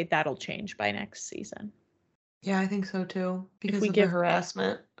anticipate that'll change by next season. Yeah, I think so too. Because of the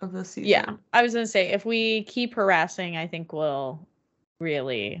harassment of this season. Yeah, I was going to say, if we keep harassing, I think we'll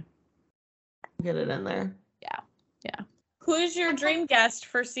really get it in there. Yeah. Who's your dream guest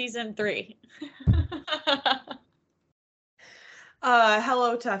for season 3?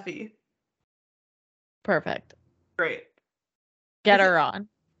 Hello, Tuffy. Perfect. Great. Get her on.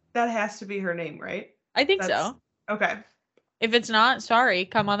 That has to be her name, right? I think so. Okay. If it's not, sorry,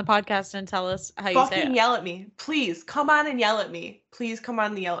 come on the podcast and tell us how you say it. Fucking yell at me. Please, come on and yell at me. Please come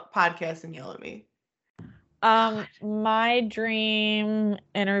on the podcast and yell at me. My dream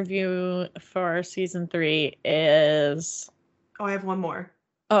interview for season 3 is... Oh, I have one more.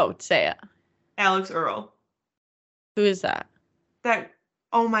 Oh, say it. Alex Earl. Who is that?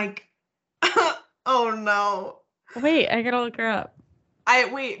 Oh my... Oh no. Wait, I gotta look her up.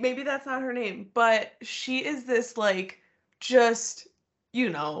 Maybe that's not her name, but she is this, like, just,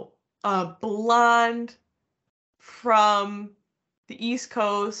 a blonde from the East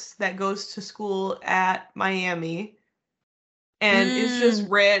Coast that goes to school at Miami and is just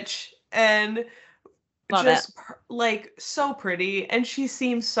rich and Love just like so pretty, and she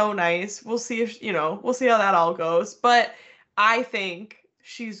seems so nice. We'll see we'll see how that all goes, but I think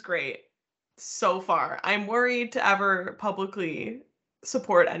she's great so far. I'm worried to ever publicly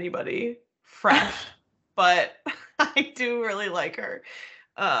support anybody fresh, but I do really like her.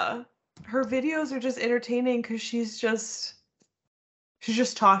 Her videos are just entertaining because she's just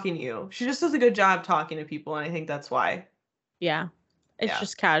talking to you. She just does a good job talking to people, and I think that's why. Yeah. It's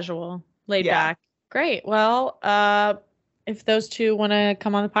just casual, laid back. Great. Well, if those two want to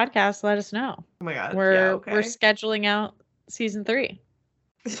come on the podcast, let us know. Oh my God. We're scheduling out season 3.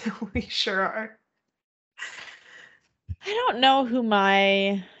 We sure are. I don't know who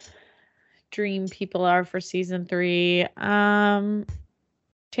my dream people are for season 3.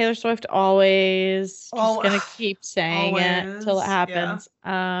 Taylor Swift always. Just gonna keep saying it till it happens.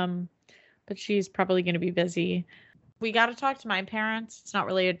 Yeah. But she's probably gonna be busy. We got to talk to my parents. It's not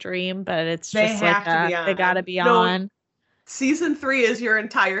really a dream, but it's just like they gotta be on. Season 3 is your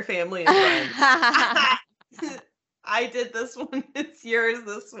entire family and friends. I did this one. It's yours.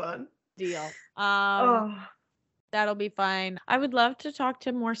 This one. Deal. That'll be fine. I would love to talk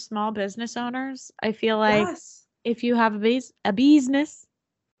to more small business owners. I feel like if you have a business,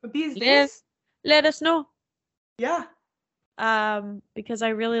 let us know. Yeah. Because I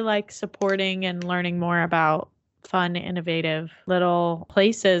really like supporting and learning more about fun, innovative little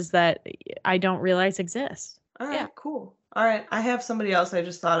places that I don't realize exist. All right, cool. All right, I have somebody else I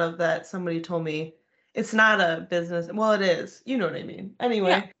just thought of that somebody told me. It's not a business. Well, it is. You know what I mean.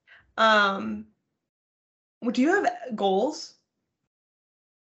 Anyway, do you have goals?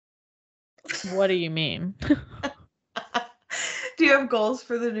 What do you mean? Do you have goals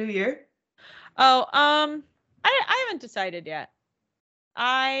for the new year? Oh, I haven't decided yet.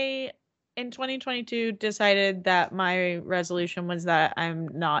 In 2022 decided that my resolution was that I'm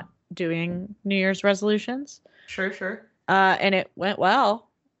not doing New Year's resolutions. Sure. And it went well.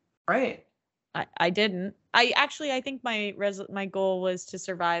 Right. I didn't. I think my goal was to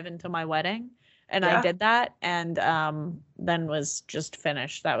survive until my wedding, and I did that, and then was just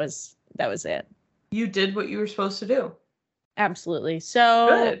finished. That was it. You did what you were supposed to do. Absolutely. So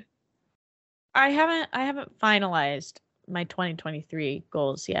good. I haven't finalized my 2023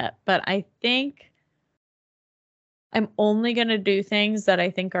 goals yet, but I think I'm only going to do things that I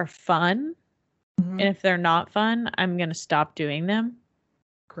think are fun. Mm-hmm. And if they're not fun, I'm going to stop doing them.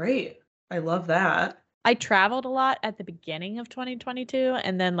 Great. I love that. I traveled a lot at the beginning of 2022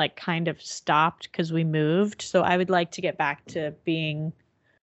 and then like kind of stopped because we moved. So I would like to get back to being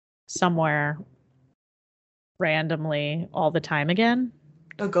somewhere randomly all the time again.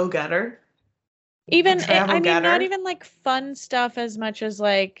 A go-getter. Not even like fun stuff as much as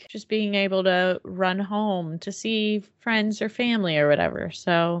like just being able to run home to see friends or family or whatever.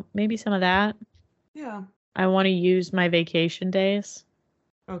 So maybe some of that. Yeah. I want to use my vacation days.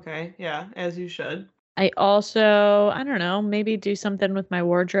 Okay. Yeah. As you should. I also, I don't know, maybe do something with my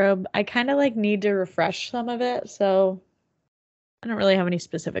wardrobe. I kind of like need to refresh some of it. So I don't really have any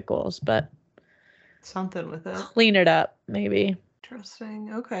specific goals, but something with it. Clean it up, maybe.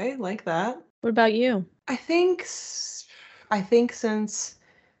 Interesting. Okay. Like that. What about you? I think since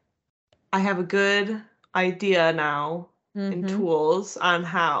I have a good idea now and tools on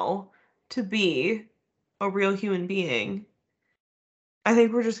how to be a real human being, I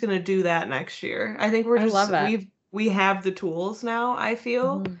think we're just going to do that next year. I think we have the tools now, I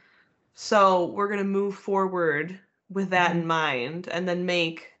feel. Mm-hmm. So we're going to move forward with that in mind and then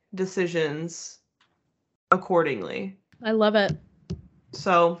make decisions accordingly. I love it.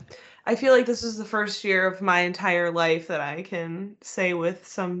 So I feel like this is the first year of my entire life that I can say with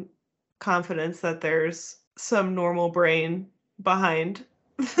some confidence that there's some normal brain behind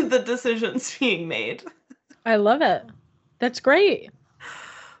the decisions being made. I love it. That's great.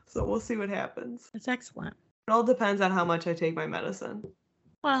 So we'll see what happens. That's excellent. It all depends on how much I take my medicine.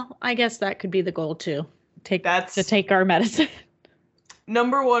 Well, I guess that could be the goal too. To take our medicine.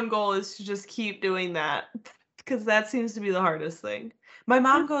 Number one goal is to just keep doing that. Because that seems to be the hardest thing. My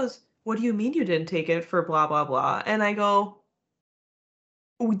mom goes, "What do you mean you didn't take it for blah, blah, blah?" And I go,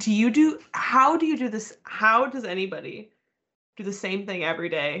 how do you do this? How does anybody do the same thing every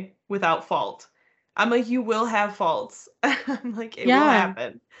day without fault? I'm like, you will have faults. I'm like, it will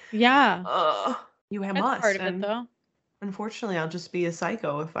happen. Yeah. You That's part must. of it, And though. unfortunately, I'll just be a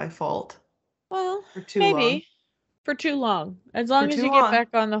psycho if I fault. Well, For too maybe. long. For too long. As For long as too you get long. back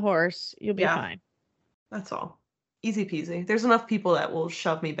on the horse, you'll be fine. That's all. Easy peasy. There's enough people that will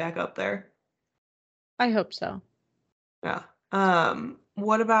shove me back up there. I hope so. Yeah.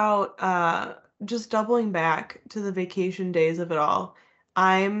 What about just doubling back to the vacation days of it all?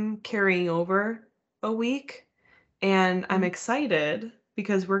 I'm carrying over a week and I'm excited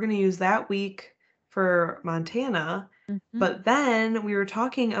because we're going to use that week for Montana. But then we were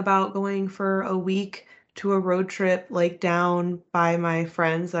talking about going for a week to a road trip like down by my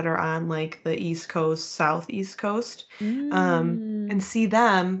friends that are on like the East Coast, Southeast Coast, and see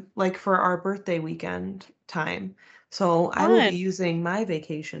them like for our birthday weekend time. So I will be using my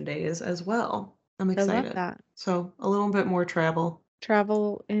vacation days as well. I'm excited. I love that. So a little bit more travel.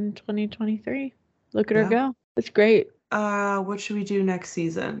 Travel in 2023. Look at her go. That's great. What should we do next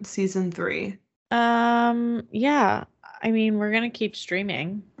season? Season 3. Yeah. I mean, we're gonna keep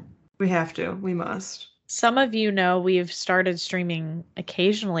streaming. We have to. We must. Some of you know we've started streaming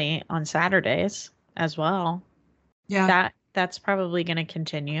occasionally on Saturdays as well. Yeah. That's probably gonna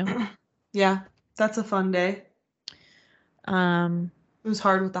continue. Yeah. That's a fun day. It was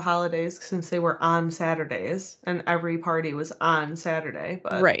hard with the holidays since they were on Saturdays and every party was on Saturday,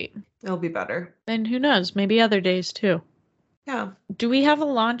 but it'll be better. And who knows, maybe other days too. Yeah. Do we have a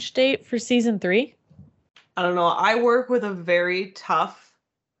launch date for season 3? I don't know. I work with a very tough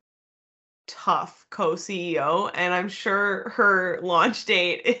co-CEO, and I'm sure her launch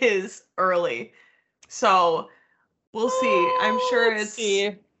date is early. So we'll see.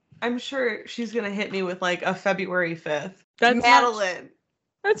 I'm sure she's gonna hit me with like a February 5th. Madeline.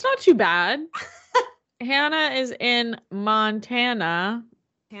 That's not too bad. Hannah is in Montana.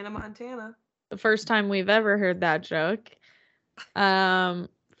 Montana. The first time we've ever heard that joke.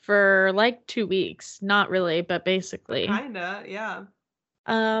 For like 2 weeks. Not really, but basically. Kinda, yeah.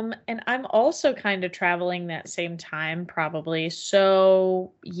 And I'm also kind of traveling that same time, probably.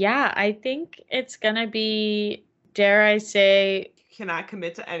 So yeah, I think it's gonna be, dare I say, you cannot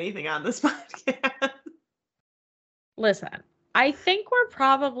commit to anything on this podcast. Listen, I think we're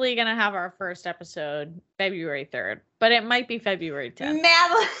probably gonna have our first episode February 3rd, but it might be February 10th.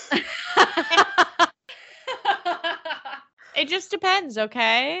 Madeline. It just depends,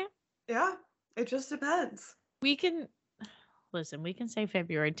 okay? Yeah, it just depends. We can say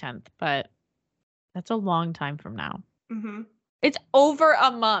February 10th, but that's a long time from now. It's over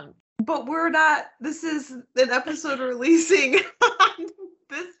a month. But we're not, this is an episode releasing on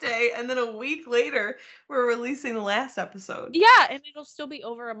this day, and then a week later, we're releasing the last episode. Yeah, and it'll still be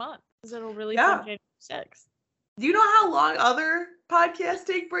over a month, because it'll release on January 6th. Do you know how long other podcasts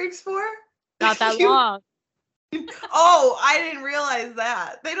take breaks for? Not that long. Oh, I didn't realize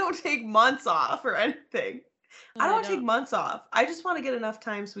that. They don't take months off or anything. No, I don't take months off. I just want to get enough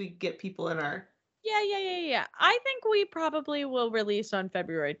time so we get people in our... Yeah. I think we probably will release on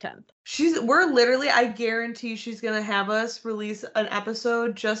February 10th. We're literally, I guarantee she's going to have us release an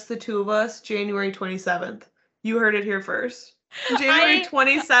episode, just the two of us, January 27th. You heard it here first. January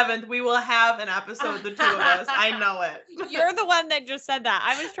 27th, we will have an episode, the two of us. I know it. You're the one that just said that.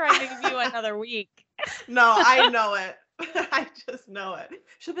 I was trying to give you another week. No, I know it. I just know it.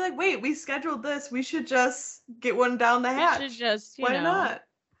 She'll be like, wait, we scheduled this. We should just get one down the hatch. We should just, Why not?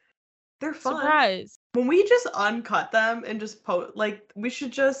 They're fun. Surprise. When we just uncut them and just post, like, we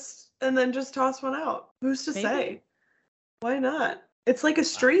should just, and then just toss one out. Who's to say? Why not? It's like a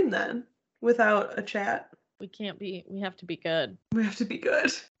stream then, without a chat. We have to be good. We have to be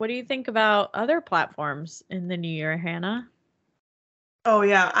good. What do you think about other platforms in the new year, Hannah? Oh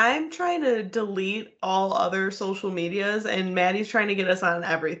yeah, I'm trying to delete all other social medias, and Maddie's trying to get us on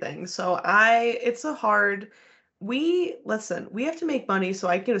everything. So we have to make money, so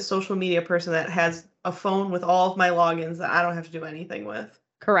I get a social media person that has a phone with all of my logins that I don't have to do anything with.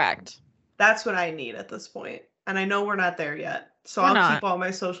 Correct. That's what I need at this point. And I know we're not there yet. So I'll keep all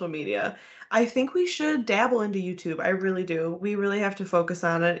my social media. I think we should dabble into YouTube. I really do. We really have to focus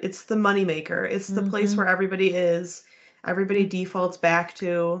on it. It's the moneymaker. It's the place where everybody is. Everybody defaults back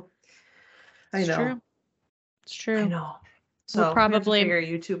to. I know. It's true. I know. So we'll probably figure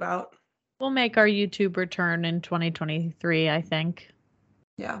YouTube out. We'll make our YouTube return in 2023, I think.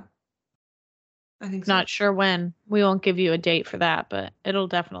 Yeah. I think so. Not sure when. We won't give you a date for that, but it'll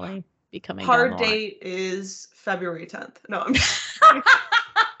definitely be coming down Hard the date is February 10th. No, I'm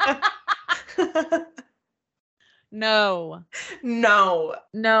No.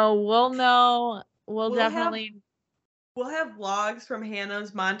 No. We'll know. We'll definitely. We'll have vlogs from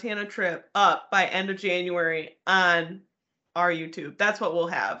Hannah's Montana trip up by end of January on our YouTube. That's what we'll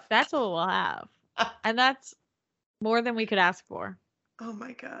have. That's what we'll have. And that's more than we could ask for. Oh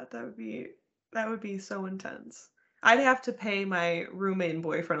my God, that would be so intense. I'd have to pay my roommate and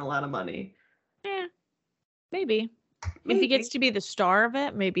boyfriend a lot of money. Yeah, maybe. If he gets to be the star of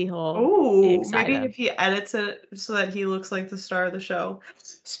it, maybe he'll be excited. Maybe if he edits it so that he looks like the star of the show.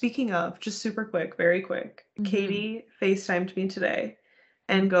 Speaking of, just super quick, very quick, Katie FaceTimed me today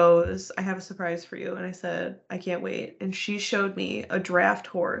and goes, I have a surprise for you. And I said, I can't wait. And she showed me a draft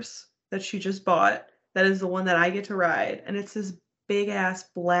horse that she just bought. That is the one that I get to ride. And it's this big ass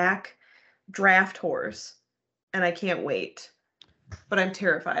black draft horse. And I can't wait. But I'm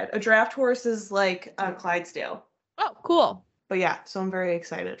terrified. A draft horse is like a Clydesdale. Oh, cool. But yeah, so I'm very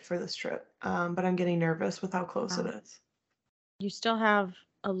excited for this trip. But I'm getting nervous with how close it is. You still have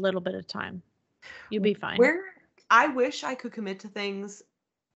a little bit of time. You'll be fine. I wish I could commit to things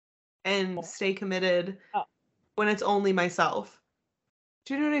and stay committed when it's only myself.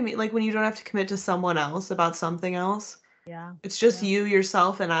 Do you know what I mean? Like when you don't have to commit to someone else about something else. Yeah. It's just you,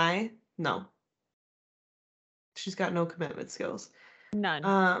 yourself, and I. No. She's got no commitment skills. None.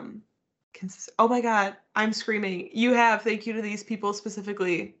 Oh my God, I'm screaming. Thank you to these people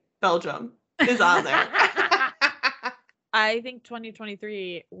specifically, Belgium is on there. I think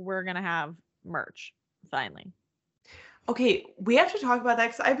 2023, we're going to have merch, finally. Okay, we have to talk about that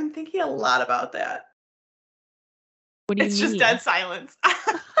because I've been thinking a lot about that. What do you mean? It's just dead silence.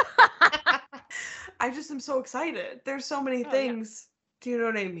 I just am so excited. There's so many things. Yeah. Do you know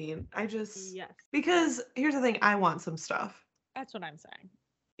what I mean? Yes. Because here's the thing, I want some stuff. That's what I'm saying.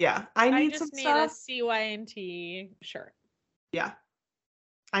 Yeah, I need some stuff. I just need a CYNT shirt. Yeah,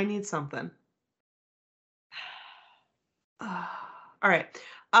 I need something. All right.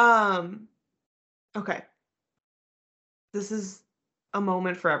 Okay. This is a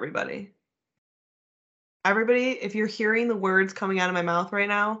moment for everybody. Everybody, if you're hearing the words coming out of my mouth right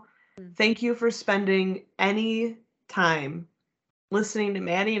now, thank you for spending any time listening to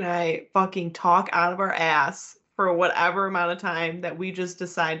Maddie and I fucking talk out of our ass for whatever amount of time that we just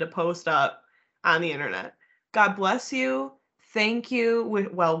decide to post up on the internet. God bless you. Thank you.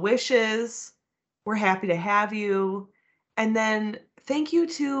 Well wishes. We're happy to have you. And then thank you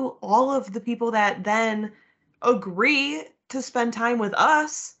to all of the people that then agree to spend time with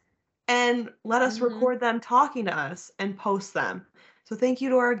us and let us record them talking to us and post them. So thank you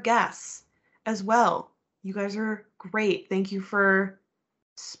to our guests as well. You guys are great. Thank you for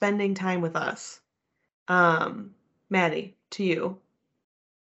spending time with us. Maddie, to you.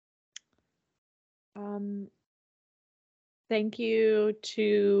 Thank you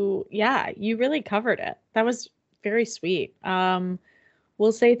to, you really covered it. That was very sweet.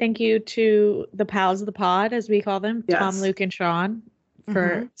 We'll say thank you to the pals of the pod, as we call them, yes. Tom, Luke, and Sean,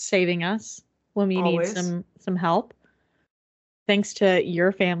 for saving us when we need some help. Thanks to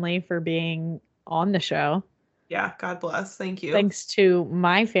your family for being on the show. Yeah, God bless. Thank you. Thanks to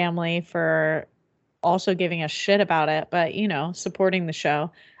my family for also giving us shit about it, but, supporting the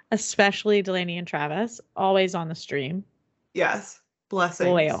show, especially Delaney and Travis, always on the stream. Yes. Blessings.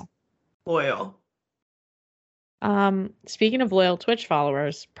 Loyal. Speaking of loyal Twitch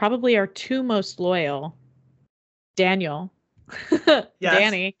followers, probably our two most loyal, Daniel. Yes,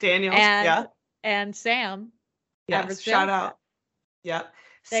 Danny. Daniel. And Sam. Yes. Shout out. Yep.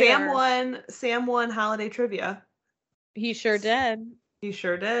 Sam won holiday trivia. He sure did.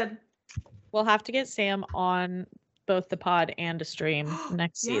 We'll have to get Sam on both the pod and a stream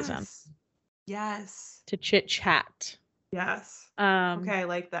next season. Yes. To chit chat. Yes. Okay, I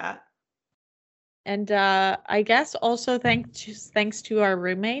like that. And I guess also thanks to our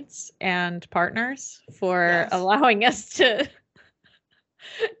roommates and partners for allowing us to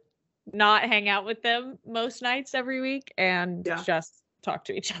not hang out with them most nights every week and just talk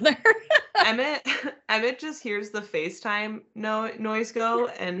to each other. Emmett just hears the FaceTime noise go,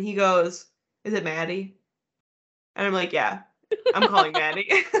 and he goes, "Is it Maddie?" And I'm like, "Yeah, I'm calling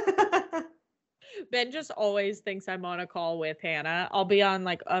Maddie." Ben just always thinks I'm on a call with Hannah. I'll be on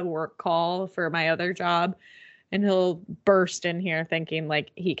like a work call for my other job, and he'll burst in here thinking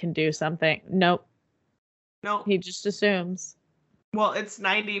like he can do something. Nope. He just assumes. Well, it's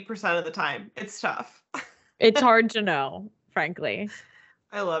 90% of the time. It's tough. It's hard to know, frankly.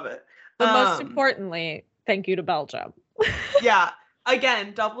 I love it. But most importantly, thank you to Belgium. Yeah.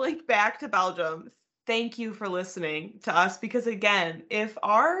 Again, doubling back to Belgium. thank you for listening to us, because again, if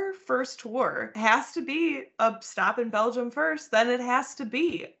our first tour has to be a stop in Belgium first, then it has to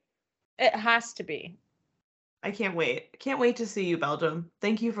be. It has to be. I can't wait. Can't wait to see you, Belgium.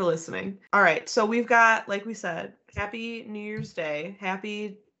 Thank you for listening. All right, so we've got, like we said, happy New Year's Day.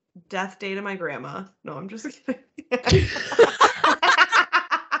 Happy death day to my grandma. No, I'm just kidding.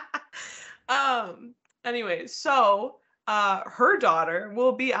 Anyway, so her daughter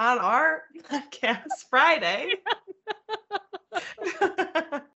will be on our podcast Friday.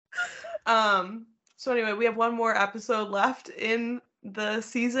 So anyway, we have one more episode left in the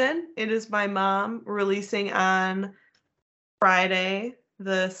season. It is my mom releasing on Friday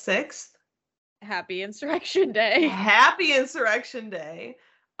the 6th. Happy Insurrection Day. Happy Insurrection Day.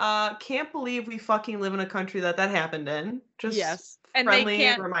 Can't believe we fucking live in a country that happened in. Just yes. And friendly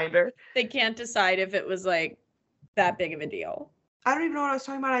reminder. They can't decide if it was like that big of a deal. I don't even know what I was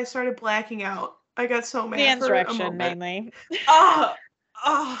talking about. I started blacking out. I got so mad. The insurrection, mainly.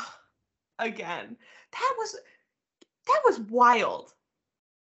 Again. That was wild.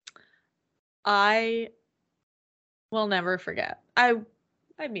 I will never forget. I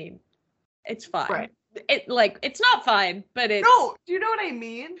mean, it's fine. Right. It's not fine, but it's... No, do you know what I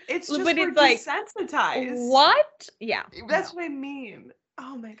mean? It's just we're desensitized. What? Yeah. That's what I mean.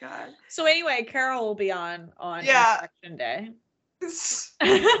 Oh my God. So anyway, Carol will be on Insurrection Day.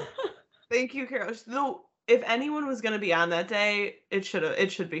 Thank you, Carol. No, if anyone was going to be on that day, it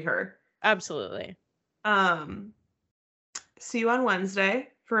should be her. Absolutely. See you on Wednesday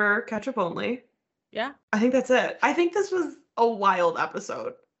for Catch Up Only. Yeah. I think that's it. I think this was a wild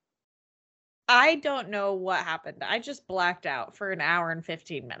episode. I don't know what happened. I just blacked out for an hour and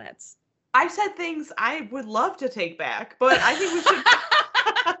 15 minutes. I said things I would love to take back, but I think we should...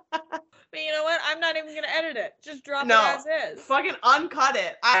 But you know what? I'm not even going to edit it. Just drop it as is. Fucking uncut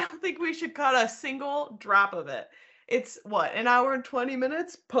it. I don't think we should cut a single drop of it. It's what, an hour and 20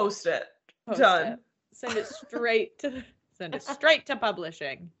 minutes? Post it. Done. Send it straight to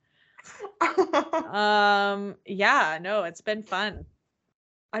publishing. Yeah, no, it's been fun.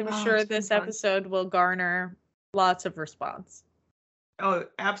 I'm sure this episode will garner lots of response. Oh,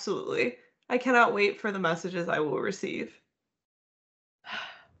 absolutely. I cannot wait for the messages I will receive.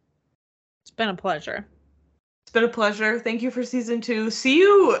 It's been a pleasure. It's been a pleasure. Thank you for season 2. See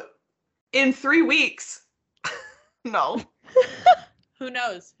you in 3 weeks. No. Who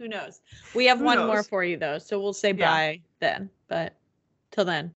knows? We have one more for you though, so we'll say bye then. But till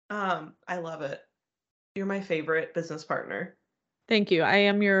then. I love it. You're my favorite business partner. Thank you. I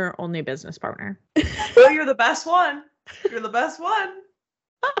am your only business partner. Well, you're the best one. You're the best one.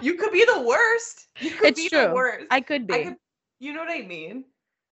 You could be the worst. It's true. The worst. I could be. You know what I mean?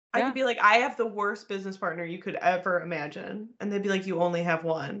 I could be like, I have the worst business partner you could ever imagine. And they'd be like, you only have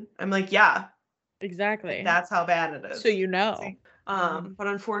one. I'm like, yeah. Exactly. That's how bad it is. So you know. But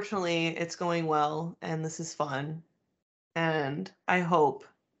unfortunately, it's going well, and this is fun. And I hope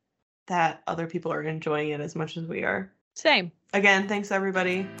that other people are enjoying it as much as we are. Same. Again, thanks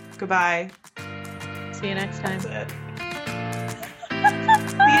everybody. Goodbye. See you next time. That's it.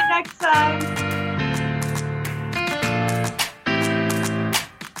 See you next time.